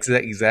yeah,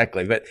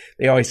 exactly. But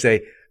they always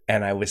say,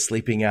 and I was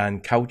sleeping on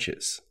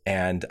couches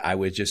and I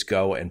would just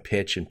go and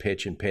pitch and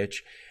pitch and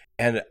pitch.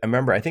 And I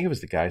remember, I think it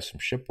was the guys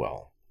from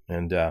Shipwell.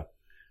 And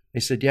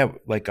they said, yeah,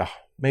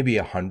 maybe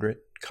 100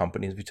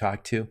 companies we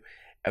talked to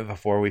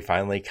before we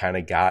finally kind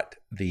of got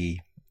the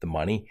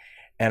money.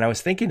 And I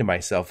was thinking to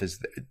myself as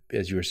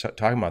you were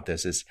talking about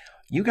this is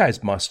you guys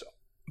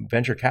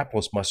venture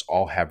capitalists must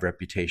all have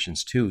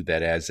reputations too,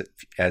 that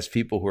as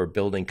people who are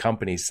building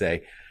companies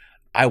say,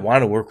 I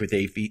want to work with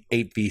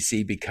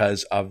 8VC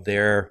because of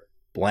their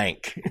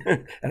blank.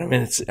 And I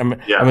mean,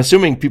 I'm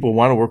assuming people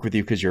want to work with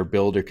you because you're a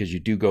builder, because you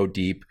do go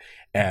deep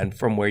and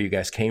from where you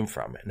guys came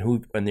from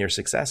and their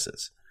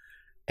successes.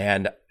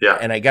 And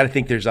I got to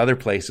think there's other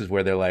places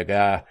where they're like,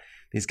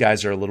 these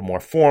guys are a little more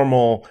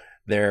formal.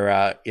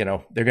 They're,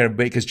 they're going to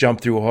make us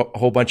jump through a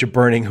whole bunch of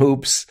burning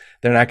hoops.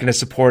 They're not going to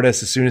support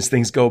us as soon as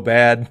things go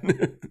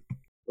bad.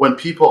 When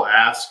people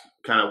ask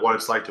kind of what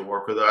it's like to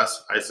work with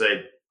us, I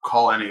say,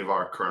 call any of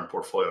our current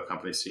portfolio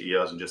company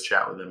CEOs and just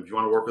chat with them. If you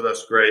want to work with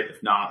us, great.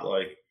 If not,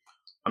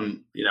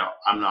 I'm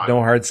not. No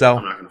hard sell.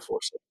 I'm not going to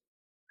force it.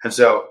 And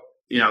so,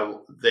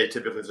 they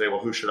typically say,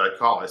 well, who should I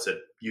call? I said,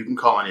 you can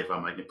call any of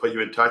them. I can put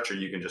you in touch or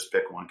you can just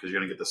pick one because you're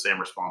going to get the same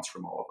response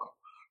from all of them.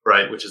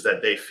 Right. Which is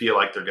that they feel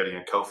like they're getting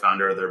a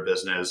co-founder of their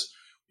business.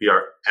 We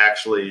are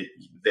actually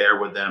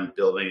there with them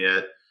building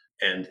it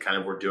and kind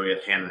of we're doing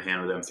it hand in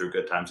hand with them through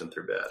good times and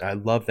through bad. I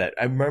love that.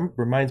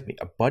 Reminds me,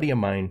 a buddy of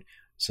mine,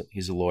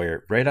 he's a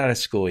lawyer, right out of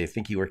school. I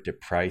think he worked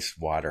at Price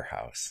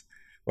Waterhouse.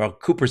 Well,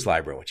 Cooper's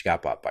Library, which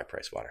got bought by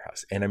Price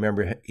Waterhouse. And I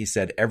remember he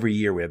said every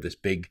year we have this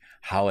big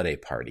holiday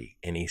party.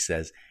 And he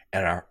says,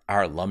 and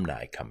our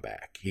alumni come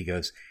back. He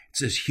goes, it's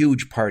this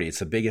huge party. It's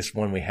the biggest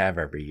one we have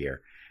every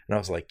year. And I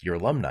was like, your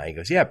alumni? He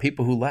goes, yeah,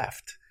 people who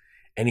left.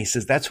 And he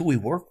says, that's who we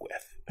work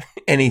with.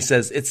 And he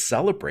says, it's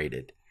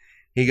celebrated.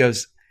 He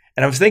goes,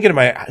 and I was thinking to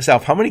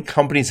myself, how many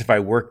companies have I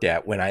worked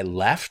at when I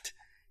left,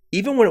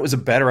 even when it was a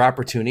better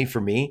opportunity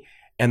for me?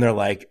 And they're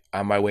like,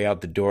 on my way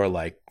out the door,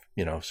 like,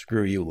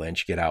 screw you,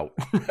 Lynch, get out.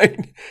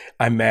 Right?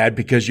 I'm mad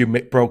because you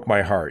broke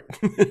my heart.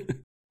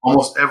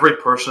 Almost every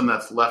person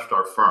that's left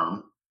our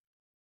firm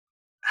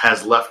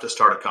has left to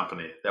start a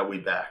company that we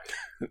back.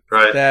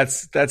 Right.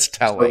 That's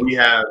telling. So we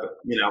have,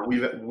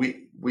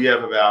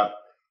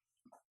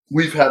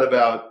 we've had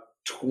about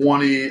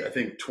 20, I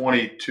think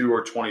 22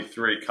 or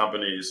 23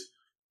 companies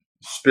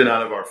spin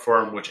out of our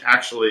firm, which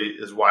actually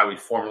is why we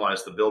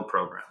formalized the build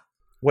program.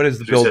 What is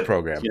the So we build said,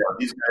 program?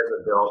 these guys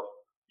are built,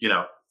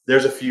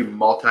 there's a few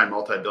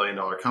multi-billion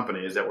dollar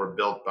companies that were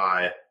built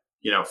by,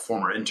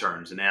 former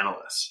interns and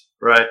analysts,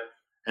 right?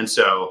 And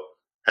so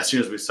as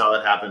soon as we saw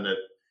that happen a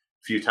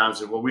few times,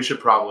 we said, well, we should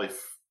probably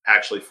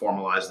actually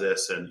formalize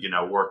this and,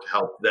 work to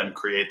help them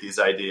create these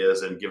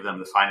ideas and give them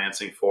the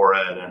financing for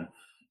it. And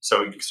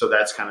so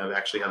that's kind of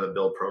actually how the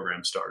build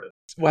program started.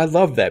 Well, I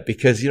love that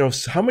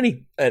because how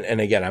many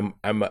and again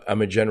I'm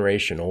a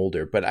generation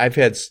older, but I've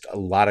had a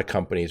lot of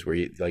companies where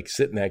you like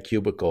sit in that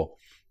cubicle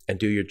and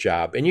do your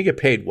job, and you get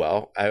paid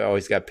well. I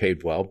always got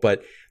paid well,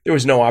 but there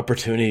was no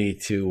opportunity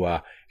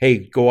to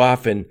hey, go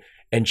off and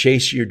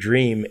chase your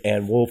dream,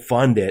 and we'll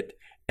fund it,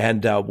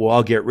 and we'll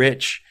all get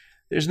rich.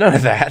 There's none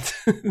of that.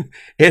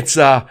 It's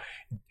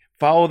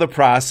follow the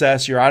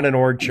process. You're on an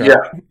org chart.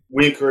 Yeah,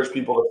 we encourage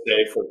people to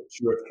stay for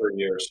 2 or 3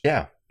 years.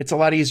 Yeah, it's a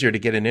lot easier to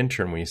get an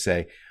intern when you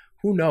say,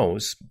 who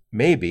knows,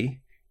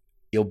 maybe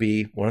you'll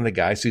be one of the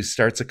guys who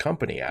starts a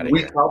company out of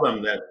here. We tell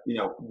them that,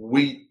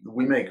 we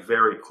make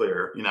very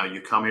clear,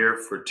 you come here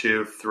for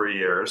 2-3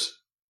 years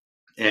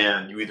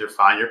and you either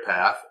find your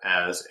path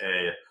as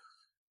a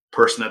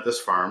person at this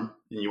firm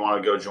and you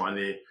want to go join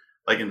the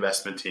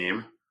investment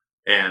team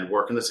and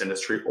work in this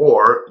industry,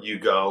 or you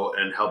go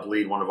and help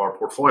lead one of our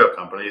portfolio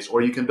companies,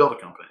 or you can build a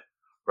company,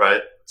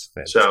 right? It's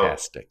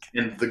fantastic.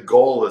 So, and the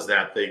goal is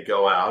that they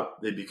go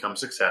out, they become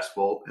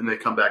successful, and they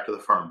come back to the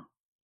firm,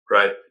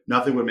 right?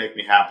 Nothing would make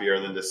me happier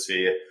than to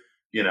see,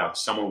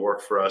 someone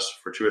work for us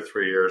for 2 or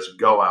 3 years,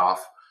 go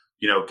off,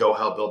 go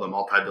help build a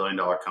multi-billion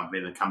dollar company,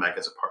 and then come back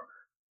as a partner,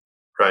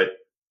 right?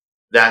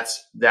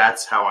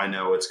 That's how I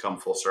know it's come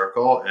full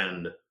circle,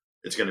 and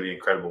it's going to be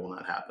incredible when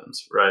that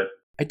happens, right?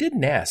 I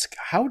didn't ask,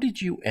 how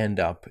did you end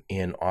up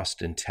in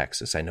Austin,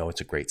 Texas? I know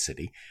it's a great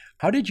city.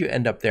 How did you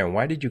end up there? And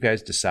why did you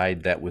guys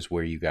decide that was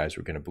where you guys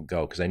were going to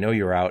go? Because I know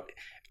you're out,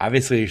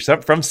 obviously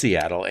you're from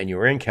Seattle and you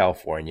were in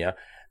California.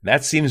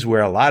 That seems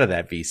where a lot of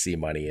that VC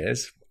money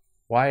is.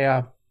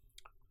 Why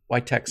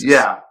Texas?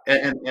 Yeah.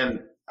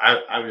 And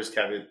I would just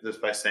caveat this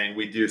by saying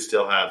we do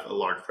still have a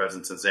large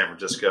presence in San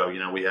Francisco.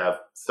 We have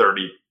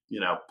 30,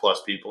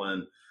 plus people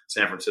in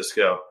San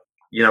Francisco.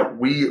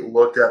 We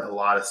looked at a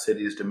lot of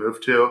cities to move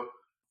to.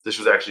 This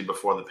was actually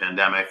before the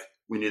pandemic.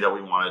 We knew that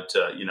we wanted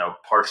to,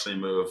 partially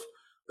move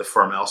the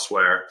firm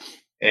elsewhere.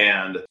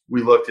 And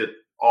we looked at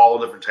all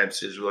different types of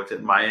cities. We looked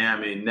at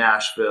Miami,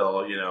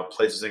 Nashville,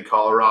 places in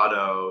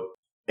Colorado.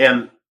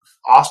 And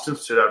Austin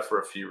stood out for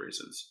a few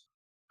reasons.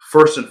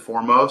 First and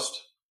foremost,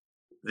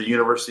 the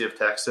University of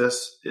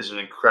Texas is an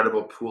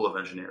incredible pool of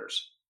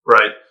engineers,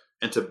 right?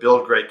 And to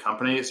build great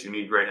companies, you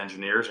need great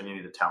engineers and you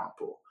need a talent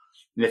pool.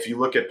 And if you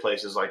look at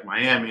places like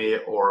Miami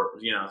or,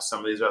 some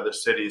of these other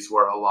cities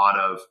where a lot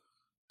of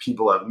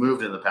people have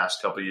moved in the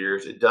past couple of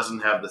years, it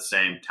doesn't have the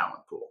same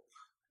talent pool.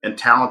 And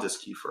talent is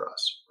key for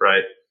us,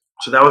 right?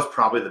 So that was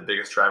probably the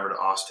biggest driver to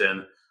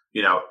Austin.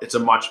 It's a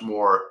much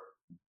more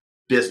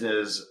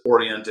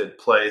business-oriented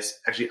place.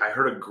 Actually, I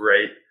heard a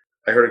great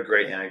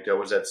anecdote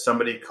was that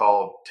somebody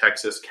called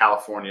Texas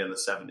California in the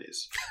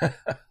 70s,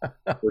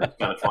 which is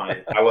kind of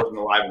funny. I wasn't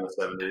alive in the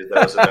 70s.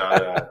 That was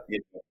about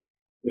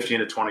 15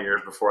 to 20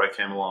 years before I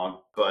came along,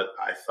 but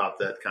I thought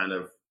that kind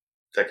of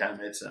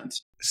made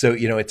sense. So,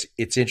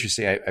 it's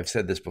interesting. I've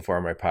said this before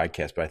on my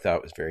podcast, but I thought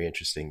it was very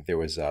interesting. There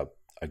was a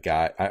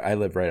guy, I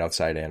live right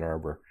outside Ann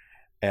Arbor,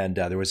 and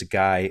there was a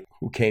guy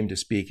who came to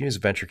speak. He was a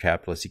venture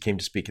capitalist. He came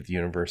to speak at the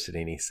university,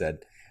 and he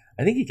said,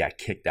 I think he got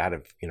kicked out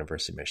of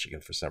University of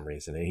Michigan for some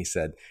reason. And he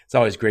said, it's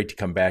always great to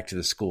come back to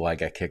the school I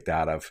got kicked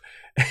out of.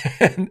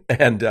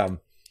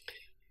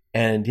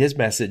 and his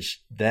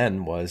message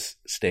then was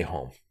stay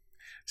home.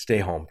 Stay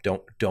home.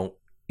 Don't.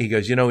 He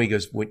goes,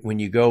 when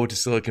you go to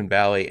Silicon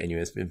Valley and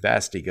you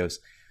invest, he goes,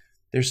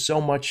 there's so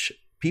much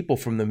people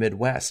from the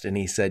Midwest. And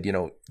he said,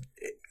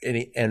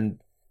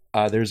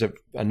 there's a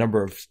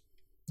number of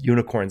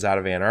unicorns out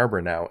of Ann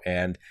Arbor now.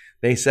 And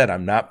they said,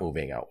 I'm not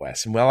moving out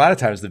west. And well, a lot of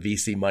times the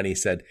VC money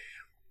said,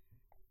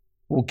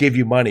 we'll give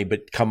you money,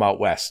 but come out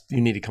west.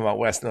 You need to come out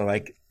west. And they're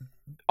like,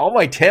 all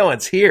my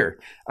talent's here.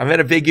 I'm at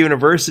a big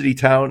university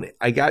town.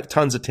 I got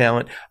tons of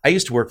talent. I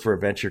used to work for a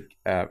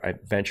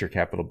venture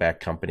capital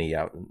backed company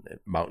out in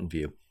Mountain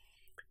View.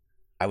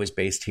 I was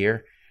based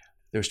here.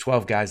 There was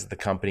 12 guys at the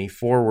company.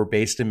 4 were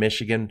based in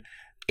Michigan,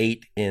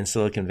 8 in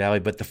Silicon Valley.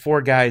 But the 4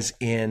 of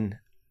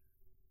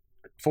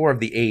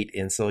the 8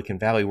 in Silicon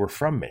Valley were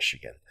from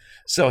Michigan.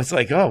 So it's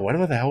like, oh, what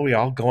the hell are we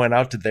all going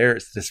out to there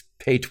to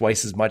pay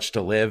twice as much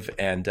to live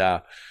and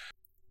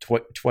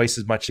twice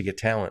as much to get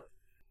talent?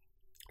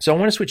 So I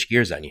want to switch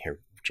gears on you here,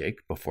 Jake,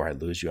 before I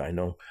lose you. I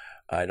know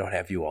I don't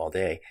have you all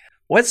day.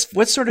 What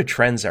sort of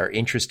trends are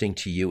interesting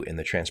to you in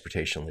the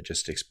transportation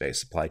logistics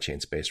space, supply chain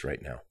space right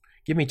now?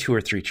 Give me 2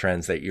 or 3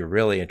 trends that you're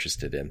really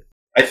interested in.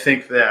 I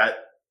think that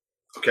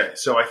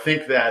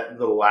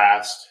the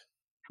last,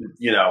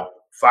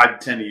 5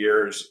 to 10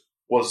 years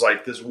was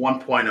like this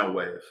 1.0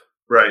 wave,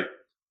 right?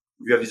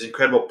 You have these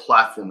incredible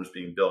platforms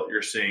being built.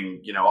 You're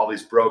seeing, all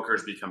these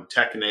brokers become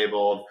tech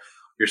enabled.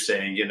 You're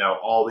seeing,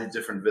 all these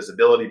different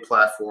visibility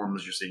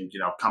platforms. You're seeing,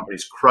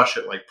 companies crush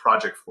it like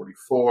Project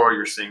 44.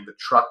 You're seeing the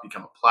truck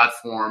become a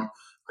platform,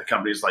 like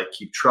companies like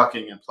Keep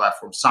Trucking and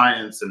Platform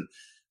Science. And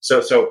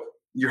so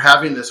you're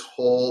having this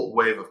whole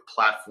wave of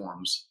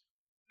platforms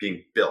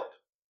being built.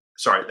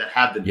 Sorry, that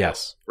have been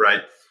built,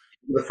 right?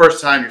 For the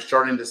first time, you're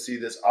starting to see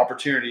this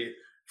opportunity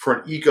for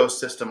an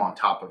ecosystem on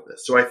top of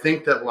this. So I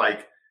think that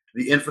like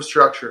the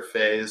infrastructure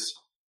phase,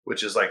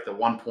 which is like the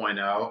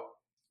 1.0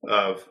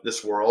 of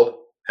this world,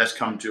 has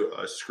come to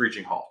a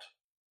screeching halt,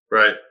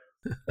 right?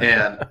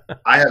 And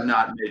I have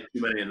not made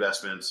too many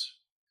investments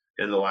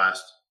in the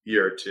last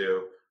year or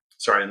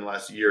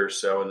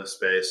so in the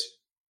space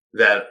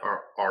that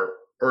are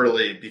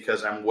early,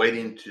 because I'm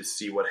waiting to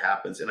see what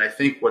happens. And I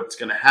think what's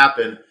going to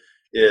happen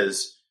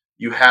is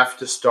you have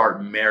to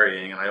start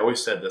marrying, and I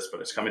always said this,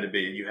 but it's coming to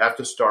be, you have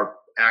to start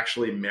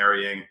actually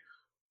marrying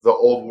the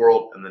old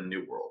world and the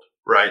new world,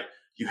 right?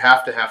 You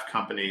have to have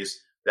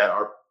companies that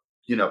are,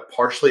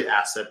 partially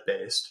asset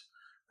based,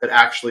 that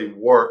actually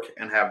work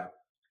and have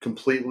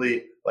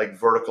completely like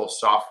vertical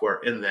software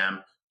in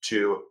them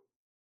to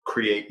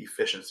create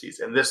efficiencies.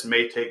 And this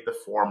may take the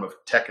form of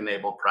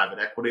tech-enabled private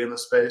equity in the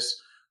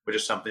space, which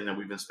is something that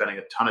we've been spending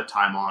a ton of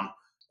time on,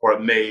 or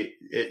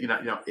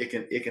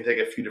it can take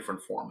a few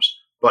different forms.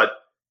 But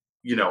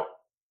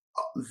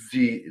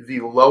the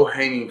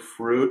low-hanging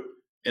fruit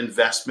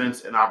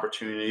investments and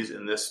opportunities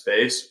in this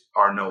space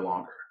are no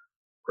longer,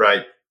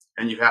 right?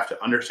 And you have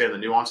to understand the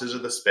nuances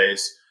of the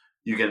space.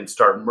 You can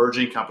start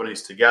merging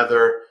companies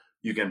together.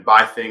 You can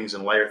buy things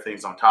and layer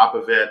things on top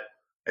of it.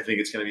 I think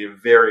it's going to be a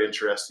very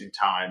interesting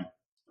time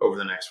over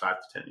the next 5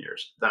 to 10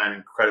 years that I'm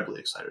incredibly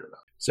excited about.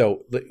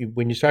 So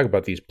when you talk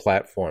about these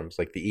platforms,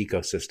 like the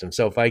ecosystem,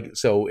 so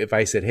if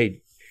I said,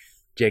 hey,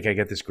 Jake, I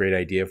got this great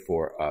idea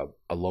for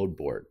a load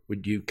board,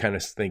 would you kind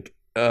of think,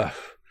 that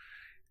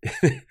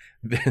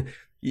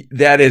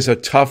is a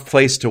tough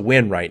place to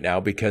win right now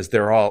because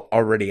they're all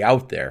already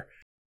out there?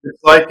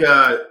 It's like,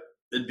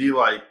 it'd be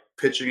like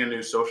pitching a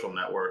new social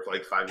network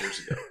like 5 years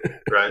ago,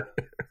 right?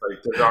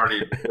 Like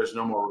there's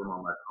no more room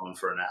on my phone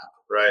for an app,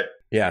 right?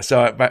 Yeah.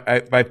 So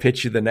if I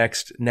pitch you the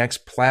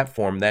next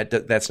platform,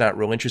 that's not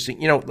real interesting.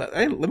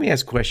 Let me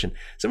ask a question.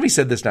 Somebody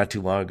said this not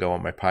too long ago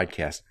on my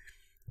podcast.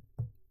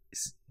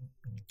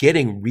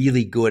 Getting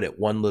really good at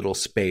one little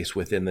space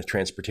within the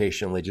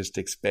transportation and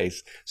logistics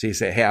space. So you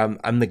say, hey,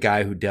 I'm the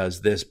guy who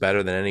does this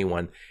better than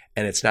anyone.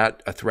 And it's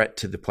not a threat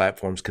to the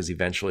platforms, because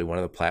eventually one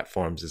of the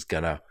platforms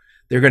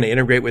they're going to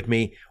integrate with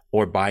me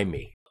or buy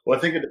me. Well,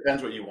 I think it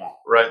depends what you want,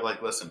 right?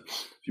 Like, listen,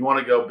 if you want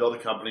to go build a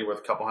company worth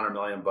a couple $100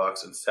 million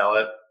and sell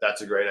it,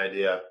 that's a great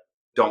idea.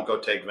 Don't go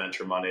take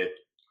venture money,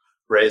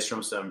 raise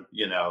from some,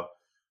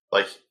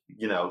 like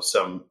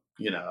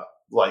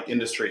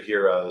industry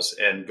heroes,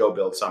 and go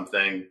build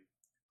something,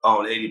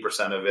 own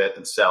 80% of it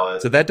and sell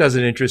it. So that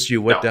doesn't interest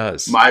you. What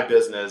does? My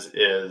business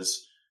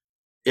is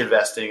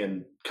investing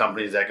in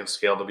companies that can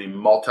scale to be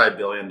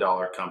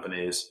multi-billion-dollar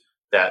companies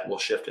that will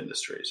shift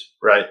industries,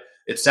 right?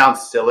 It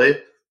sounds silly,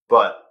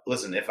 but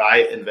listen, if I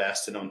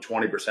invest and own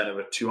 20% of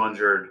a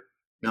 $200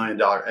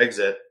 million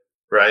exit,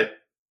 right,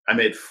 I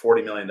made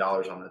 $40 million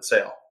on that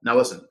sale. Now,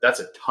 listen, that's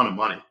a ton of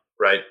money,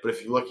 right? But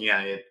if you're looking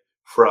at it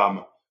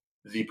from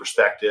the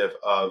perspective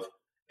of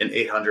an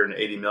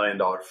 $880 million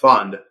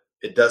fund,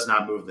 it does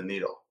not move the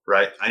needle,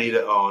 right? I need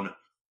to own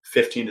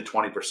 15 to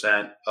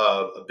 20%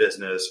 of a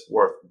business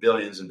worth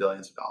billions and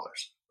billions of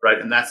dollars, right?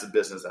 And that's the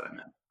business that I'm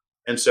in.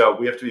 And so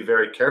we have to be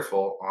very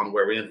careful on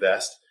where we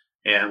invest.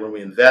 And when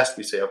we invest,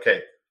 we say,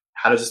 okay,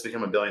 how does this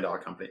become a $1 billion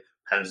company?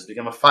 How does this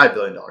become a $5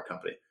 billion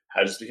company?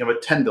 How does this become a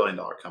 $10 billion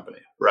company,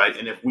 right?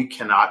 And if we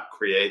cannot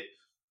create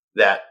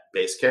that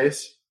base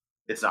case,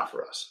 it's not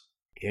for us.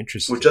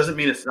 Interesting. Which doesn't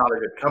mean it's not a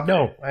good company.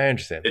 No, I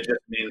understand. It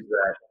just means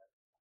that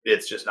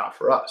it's just not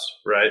for us,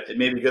 right? It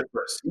may be good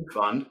for a seed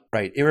fund.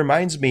 Right. It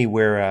reminds me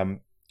where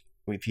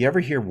if you ever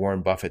hear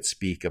Warren Buffett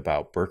speak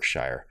about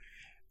Berkshire,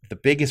 the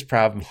biggest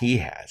problem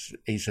he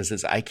says,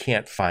 is I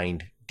can't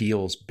find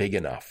deals big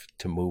enough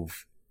to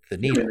move the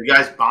needle. The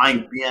guy's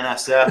buying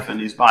BNSF and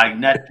he's buying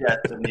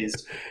NetJets and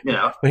he's,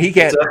 But he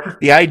can't.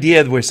 The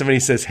idea where somebody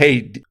says,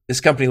 "Hey,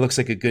 this company looks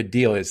like a good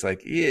deal," is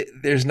like,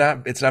 it's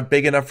not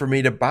big enough for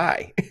me to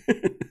buy.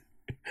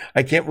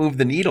 I can't move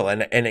the needle.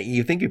 And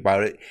you think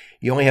about it,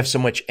 you only have so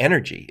much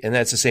energy, and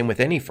that's the same with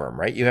any firm,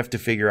 right? You have to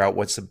figure out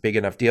what's a big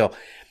enough deal.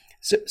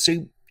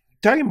 So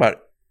talking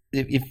about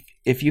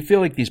if you feel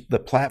like the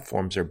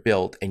platforms are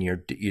built and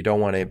you don't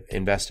want to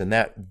invest in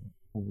that,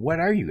 what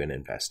are you going to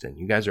invest in?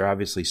 You guys are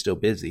obviously still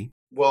busy.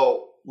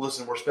 Well,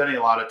 listen, we're spending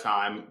a lot of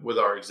time with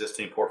our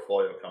existing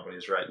portfolio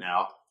companies right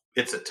now.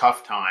 It's a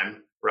tough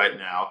time right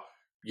now.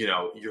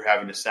 You're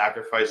having to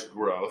sacrifice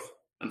growth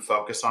and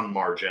focus on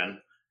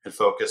margin and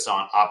focus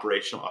on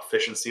operational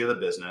efficiency of the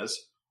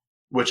business,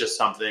 which is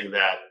something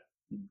that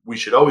we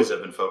should always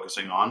have been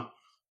focusing on.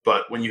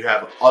 But when you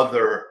have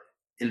other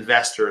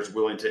investors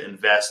willing to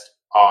invest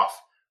off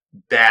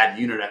bad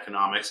unit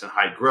economics and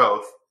high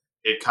growth,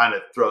 it kind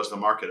of throws the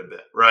market a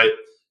bit, right?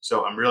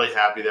 So I'm really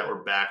happy that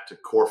we're back to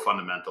core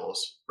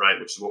fundamentals, right?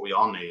 Which is what we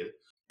all need.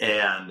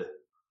 And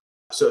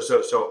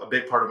So a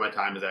big part of my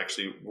time is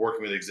actually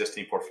working with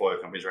existing portfolio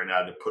companies right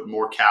now to put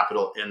more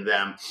capital in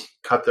them,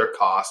 cut their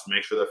costs,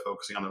 make sure they're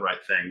focusing on the right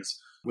things.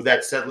 With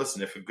that said,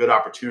 listen, if a good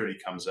opportunity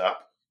comes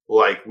up,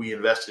 like we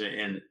invested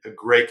in a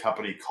great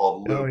company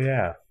called Loop, Oh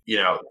yeah.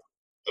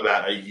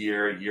 About a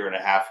year and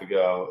a half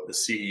ago. The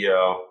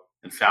CEO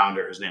and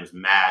founder, his name's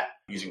Matt.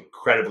 He's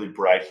incredibly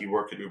bright. He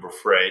worked at Uber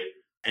Freight.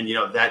 And,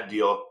 that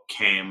deal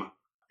came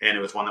and it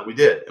was one that we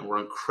did. And we're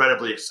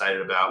incredibly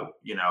excited about,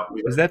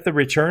 Is that the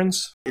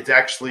returns? it's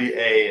actually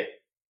a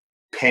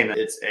payment.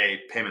 It's a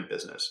payment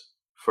business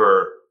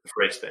for the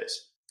freight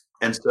space.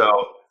 And so,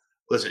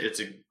 listen, it's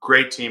a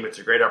great team. It's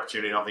a great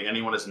opportunity. I don't think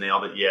anyone has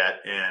nailed it yet.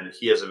 And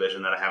he has a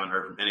vision that I haven't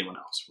heard from anyone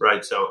else.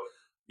 Right. So,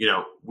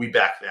 we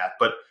back that.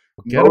 But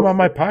Get him on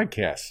my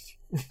podcast.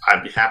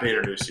 I'd be happy to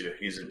introduce you.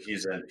 He's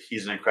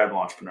an incredible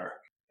entrepreneur.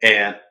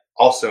 And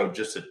also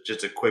just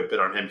a quick bit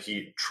on him.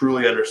 He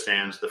truly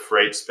understands the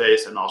freight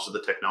space and also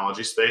the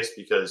technology space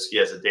because he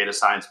has a data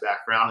science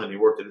background and he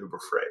worked at Uber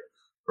Freight.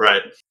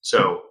 Right.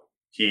 So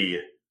he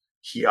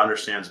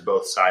understands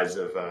both sides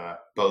of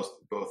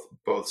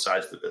both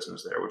sides of the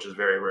business there, which is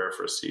very rare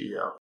for a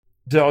CEO.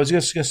 So I was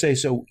just going to say,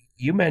 so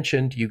you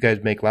mentioned you guys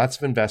make lots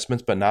of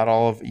investments, but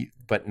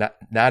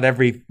not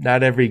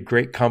every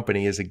great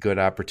company is a good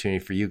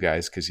opportunity for you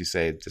guys because you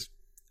say it just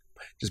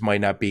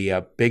might not be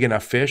a big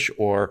enough fish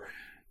or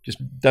just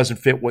doesn't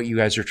fit what you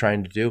guys are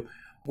trying to do.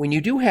 When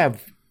you do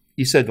have,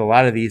 you said a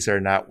lot of these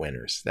are not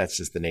winners. That's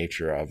just the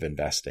nature of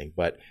investing.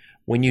 But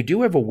when you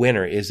do have a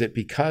winner, is it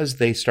because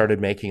they started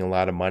making a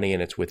lot of money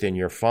and it's within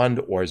your fund,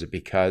 or is it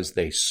because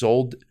they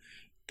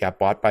got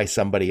bought by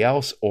somebody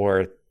else,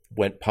 or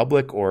went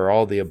public, or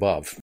all the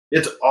above?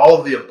 It's all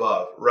of the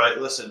above, right?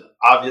 Listen,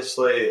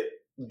 obviously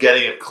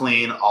getting a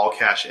clean all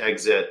cash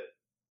exit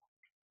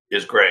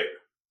is great.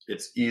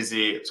 It's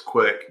easy. It's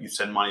quick. You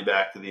send money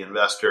back to the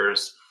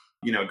investors.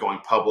 Going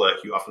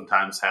public, you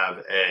oftentimes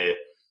have a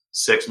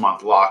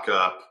 6-month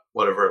lockup,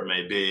 whatever it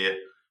may be,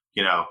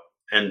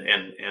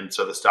 and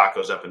so the stock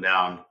goes up and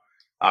down,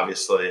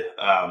 obviously.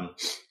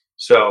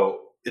 So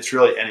it's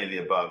really any of the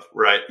above,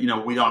 right?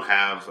 We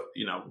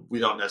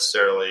don't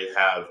necessarily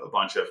have a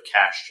bunch of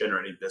cash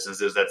generating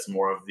businesses. That's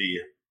more of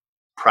the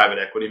private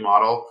equity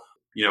model.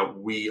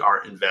 We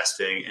are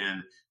investing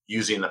in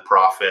using the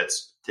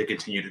profits to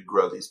continue to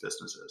grow these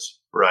businesses,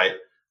 right?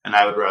 And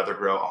I would rather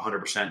grow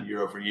 100%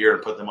 year over year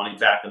and put the money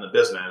back in the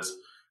business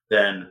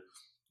than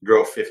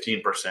grow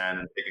 15%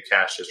 and take a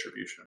cash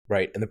distribution.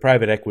 Right. And the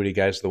private equity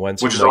guys are the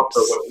ones which is also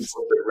what people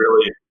should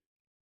really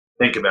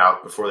think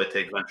about before they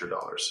take venture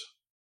dollars.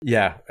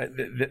 Yeah,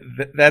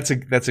 that's a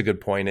good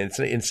point. And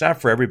it's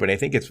not for everybody. I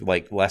think it's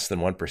like less than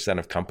 1%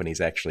 of companies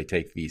actually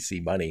take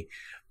VC money,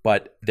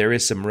 but there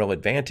is some real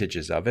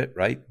advantages of it,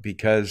 right?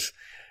 Because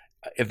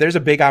if there's a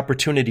big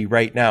opportunity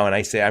right now and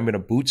I say I'm going to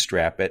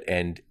bootstrap it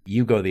and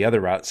you go the other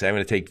route and say I'm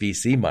going to take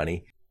VC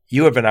money,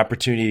 you have an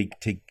opportunity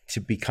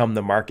to become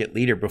the market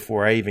leader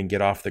before I even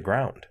get off the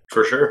ground.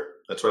 For sure.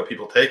 That's why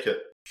people take it.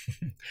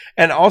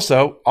 And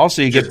also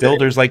you get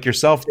builders like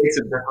yourself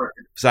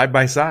side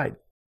by side.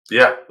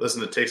 Yeah,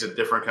 listen, it takes a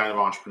different kind of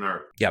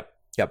entrepreneur. Yep.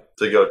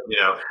 To go,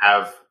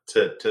 have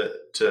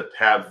to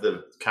have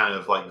the kind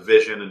of like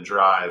vision and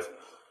drive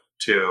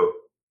to,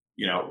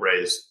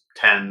 raise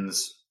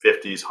tens,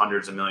 50s,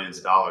 hundreds of millions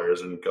of dollars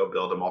and go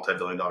build a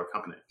multi-billion-dollar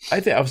company.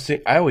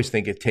 I always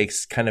think it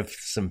takes kind of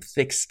some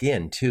thick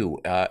skin too,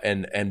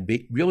 and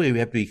really you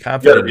have to be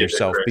confident in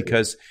yourself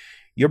because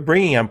you're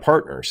bringing on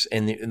partners,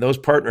 and those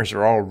partners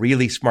are all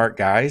really smart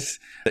guys,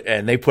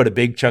 and they put a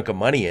big chunk of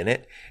money in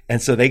it,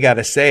 and so they got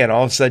to say, and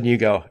all of a sudden you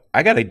go,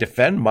 I got to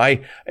defend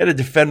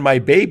my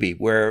baby.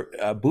 Where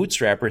a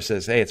bootstrapper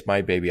says, "Hey, it's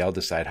my baby. I'll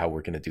decide how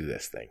we're going to do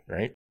this thing."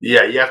 Right?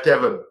 Yeah, you have to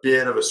have a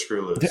bit of a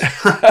screw loose.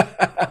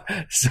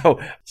 So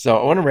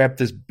I want to wrap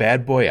this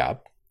bad boy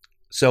up.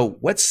 So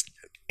what's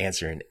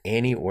answer in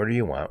any order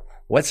you want?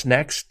 What's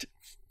next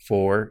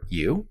for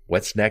you?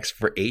 What's next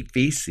for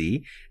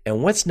 8VC?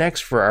 And what's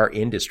next for our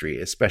industry,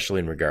 especially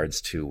in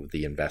regards to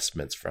the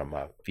investments from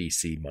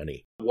VC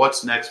money?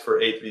 What's next for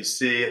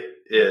 8VC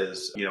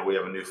is, we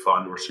have a new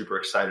fund we're super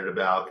excited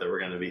about that we're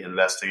going to be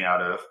investing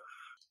out of.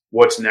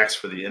 What's next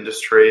for the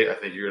industry? I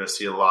think you're going to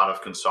see a lot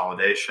of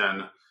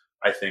consolidation.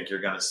 I think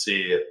you're going to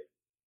see,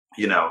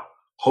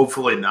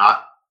 hopefully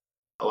not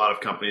a lot of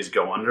companies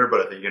go under,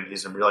 but I think you're going to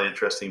see some really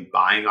interesting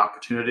buying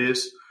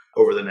opportunities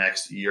over the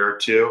next year or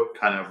two,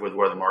 kind of with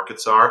where the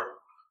markets are.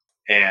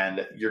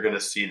 And you're going to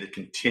see the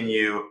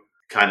continue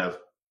kind of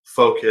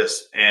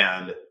focus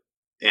and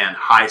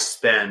high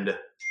spend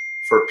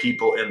for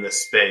people in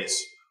this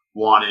space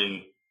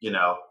wanting,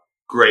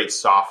 great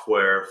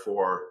software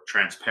for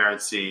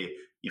transparency,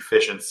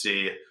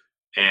 efficiency,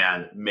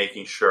 and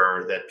making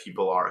sure that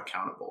people are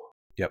accountable.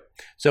 Yep.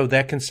 So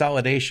that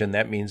consolidation,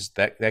 that means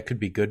that could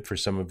be good for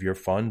some of your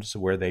funds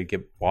where they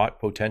get bought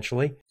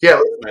potentially.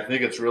 Yeah, I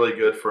think it's really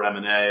good for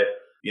M&A.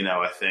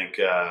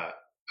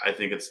 I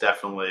think it's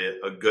definitely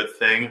a good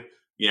thing.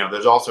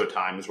 There's also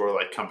times where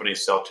like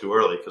companies sell too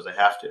early because they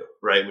have to,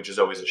 right? Which is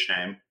always a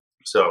shame.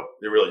 So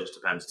it really just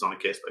depends. It's on a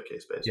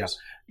case-by-case basis.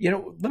 Yeah.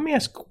 Let me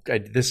ask,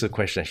 this is a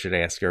question I should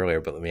have asked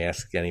earlier, but let me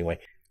ask anyway.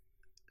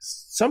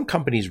 Some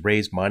companies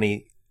raise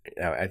money.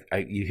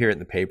 You hear it in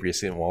the paper, you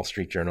see it in Wall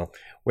Street Journal,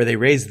 where they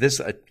raise this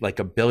like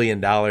 $1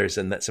 billion,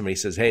 and that somebody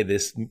says, hey,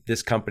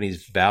 this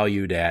company's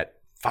valued at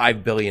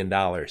 $5 billion,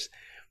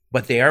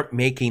 but they aren't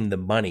making the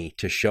money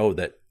to show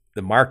that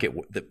the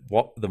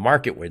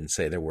market wouldn't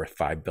say they're worth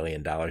 $5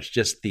 billion.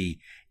 Just the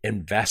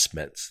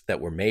investments that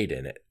were made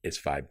in it is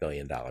 $5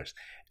 billion.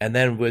 And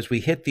then as we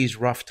hit these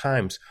rough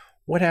times,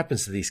 what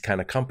happens to these kind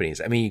of companies?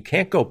 I mean, you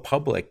can't go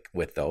public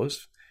with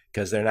those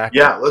because they're not.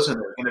 Yeah,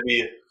 listen,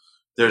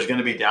 there's going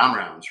to be down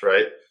rounds,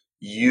 right?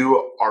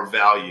 You are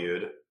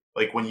valued,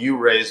 like when you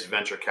raise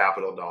venture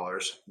capital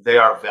dollars, they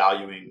are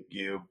valuing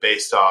you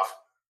based off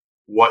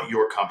what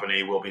your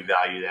company will be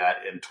valued at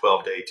in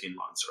 12 to 18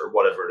 months or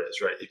whatever it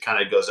is, right? It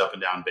kind of goes up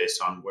and down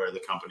based on where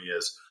the company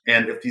is.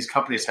 And if these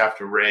companies have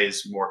to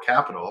raise more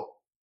capital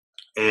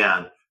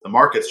and the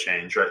markets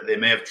change, right? They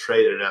may have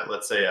traded at,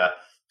 let's say, a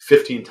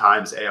 15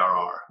 times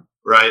ARR,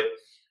 right?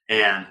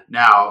 And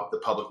now the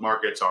public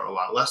markets are a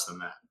lot less than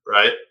that,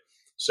 right?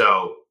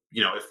 So,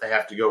 if they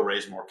have to go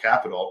raise more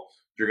capital,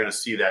 you're going to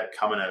see that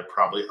coming at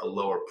probably a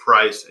lower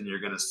price, and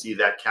you're going to see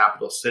that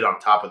capital sit on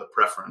top of the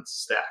preference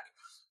stack.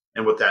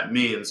 And what that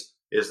means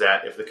is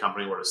that if the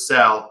company were to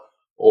sell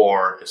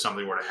or if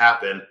something were to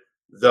happen,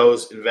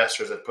 those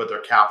investors that put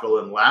their capital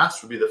in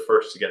last would be the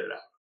first to get it out.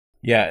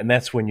 Yeah, and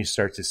that's when you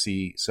start to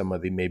see some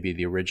of maybe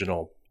the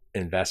original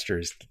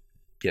investors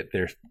get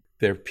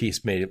their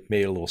piece made a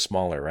little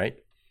smaller, right?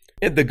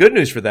 And the good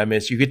news for them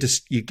is you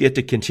get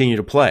to continue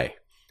to play,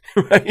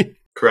 right?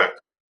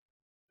 Correct.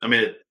 I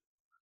mean,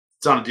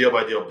 it's on a deal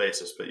by deal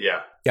basis, but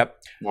yeah. Yep.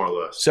 More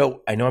or less.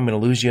 So I know I'm going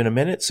to lose you in a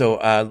minute.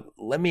 So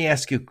let me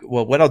ask you,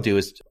 well, what I'll do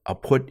is I'll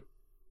put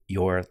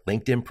your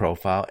LinkedIn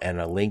profile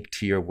and a link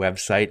to your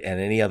website and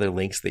any other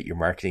links that your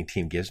marketing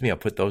team gives me. I'll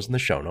put those in the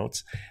show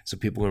notes so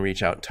people can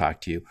reach out and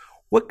talk to you.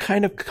 What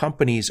kind of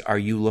companies are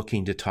you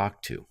looking to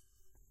talk to?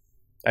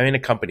 I mean, the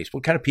companies,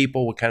 what kind of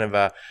people, what kind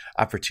of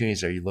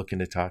opportunities are you looking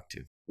to talk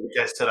to?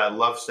 Like I said, I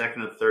love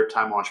second and third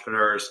time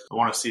entrepreneurs. I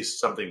want to see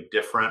something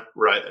different,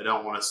 right? I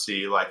don't want to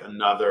see like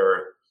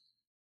another,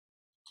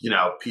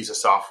 piece of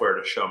software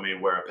to show me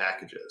where a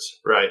package is,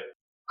 right?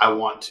 I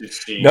want to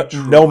see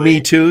no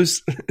Me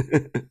Too's.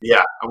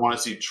 Yeah, I want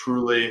to see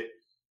truly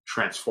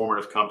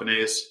transformative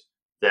companies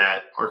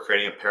that are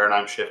creating a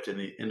paradigm shift in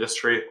the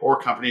industry,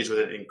 or companies with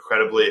an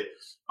incredibly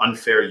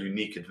unfair,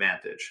 unique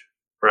advantage,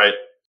 right?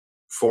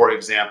 For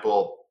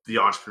example, the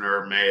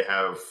entrepreneur may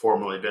have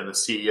formerly been the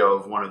CEO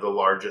of one of the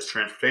largest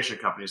transportation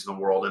companies in the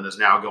world and is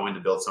now going to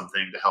build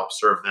something to help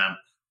serve them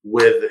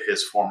with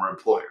his former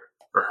employer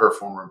or her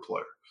former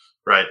employer,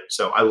 right?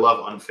 So I love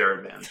unfair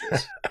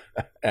advantages.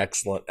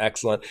 Excellent.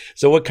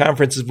 So what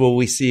conferences will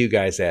we see you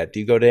guys at?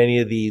 Do you go to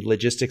any of the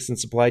logistics and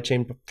supply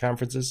chain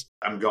conferences?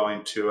 I'm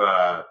going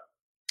to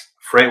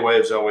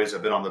FreightWaves always.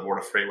 I've been on the board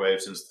of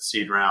FreightWaves since the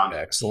seed round.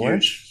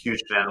 Excellent.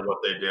 Huge fan of what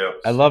they do.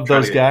 I love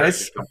those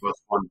guys.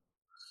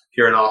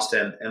 Here in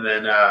Austin. And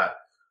then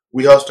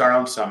we host our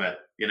own summit.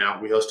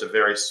 We host a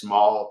very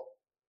small,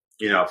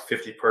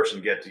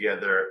 50-person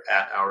get-together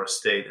at our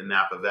estate in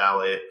Napa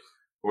Valley,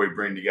 where we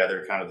bring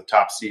together kind of the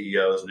top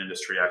CEOs and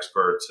industry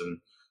experts,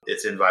 and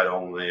it's invite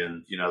only,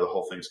 and the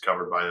whole thing's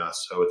covered by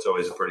us. So it's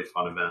always a pretty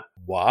fun event.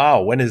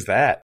 Wow. When is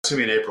that? It's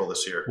going to be in April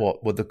this year. Well,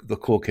 the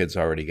cool kids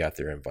already got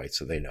their invite,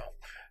 so they know.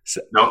 So,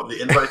 no,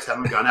 the invites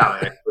haven't gone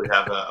out. I actually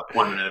have an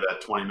appointment in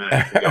about 20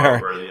 minutes to go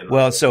over the invite.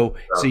 Well, so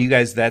you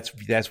guys,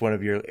 that's one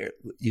of your,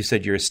 you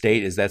said your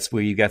estate, that's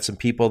where you got some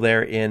people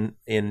there in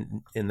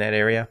that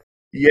area?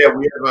 Yeah,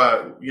 we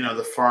have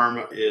the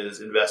firm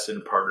is invested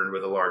and partnered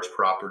with a large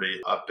property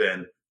up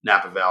in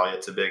Napa Valley.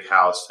 It's a big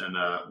house, and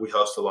we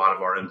host a lot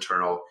of our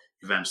internal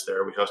events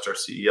there. We host our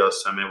CEO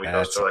Summit. We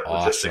host our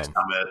logistics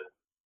summit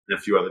and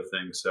a few other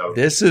things. So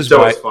this is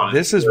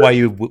why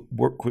you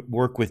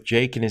work with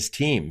Jake and his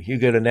team. You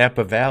go to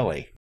Napa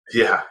Valley.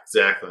 Yeah,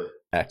 exactly.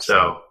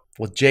 Excellent.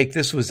 Well, Jake,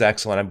 this was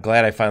excellent. I'm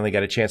glad I finally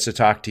got a chance to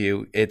talk to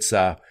you. It's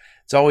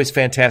always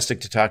fantastic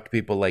to talk to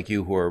people like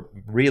you who are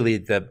really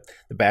the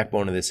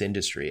backbone of this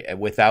industry. And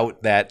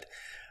without the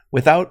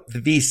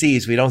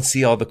VCs, we don't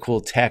see all the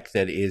cool tech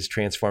that is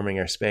transforming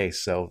our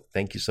space. So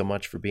thank you so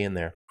much for being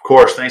there. Of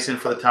course. Thanks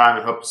for the time,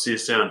 and hope to see you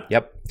soon.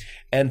 Yep.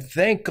 And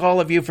thank all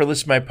of you for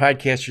listening to my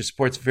podcast. Your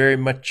support's very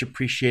much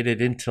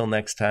appreciated. Until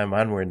next time,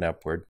 onward and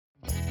upward.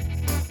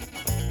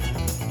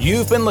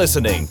 You've been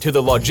listening to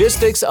the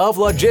Logistics of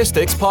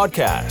Logistics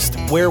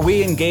podcast, where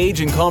we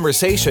engage in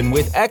conversation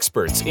with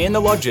experts in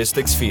the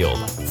logistics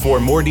field. For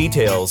more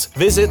details,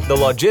 visit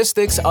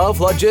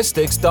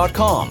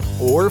thelogisticsoflogistics.com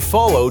or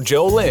follow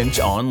Joe Lynch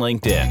on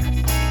LinkedIn.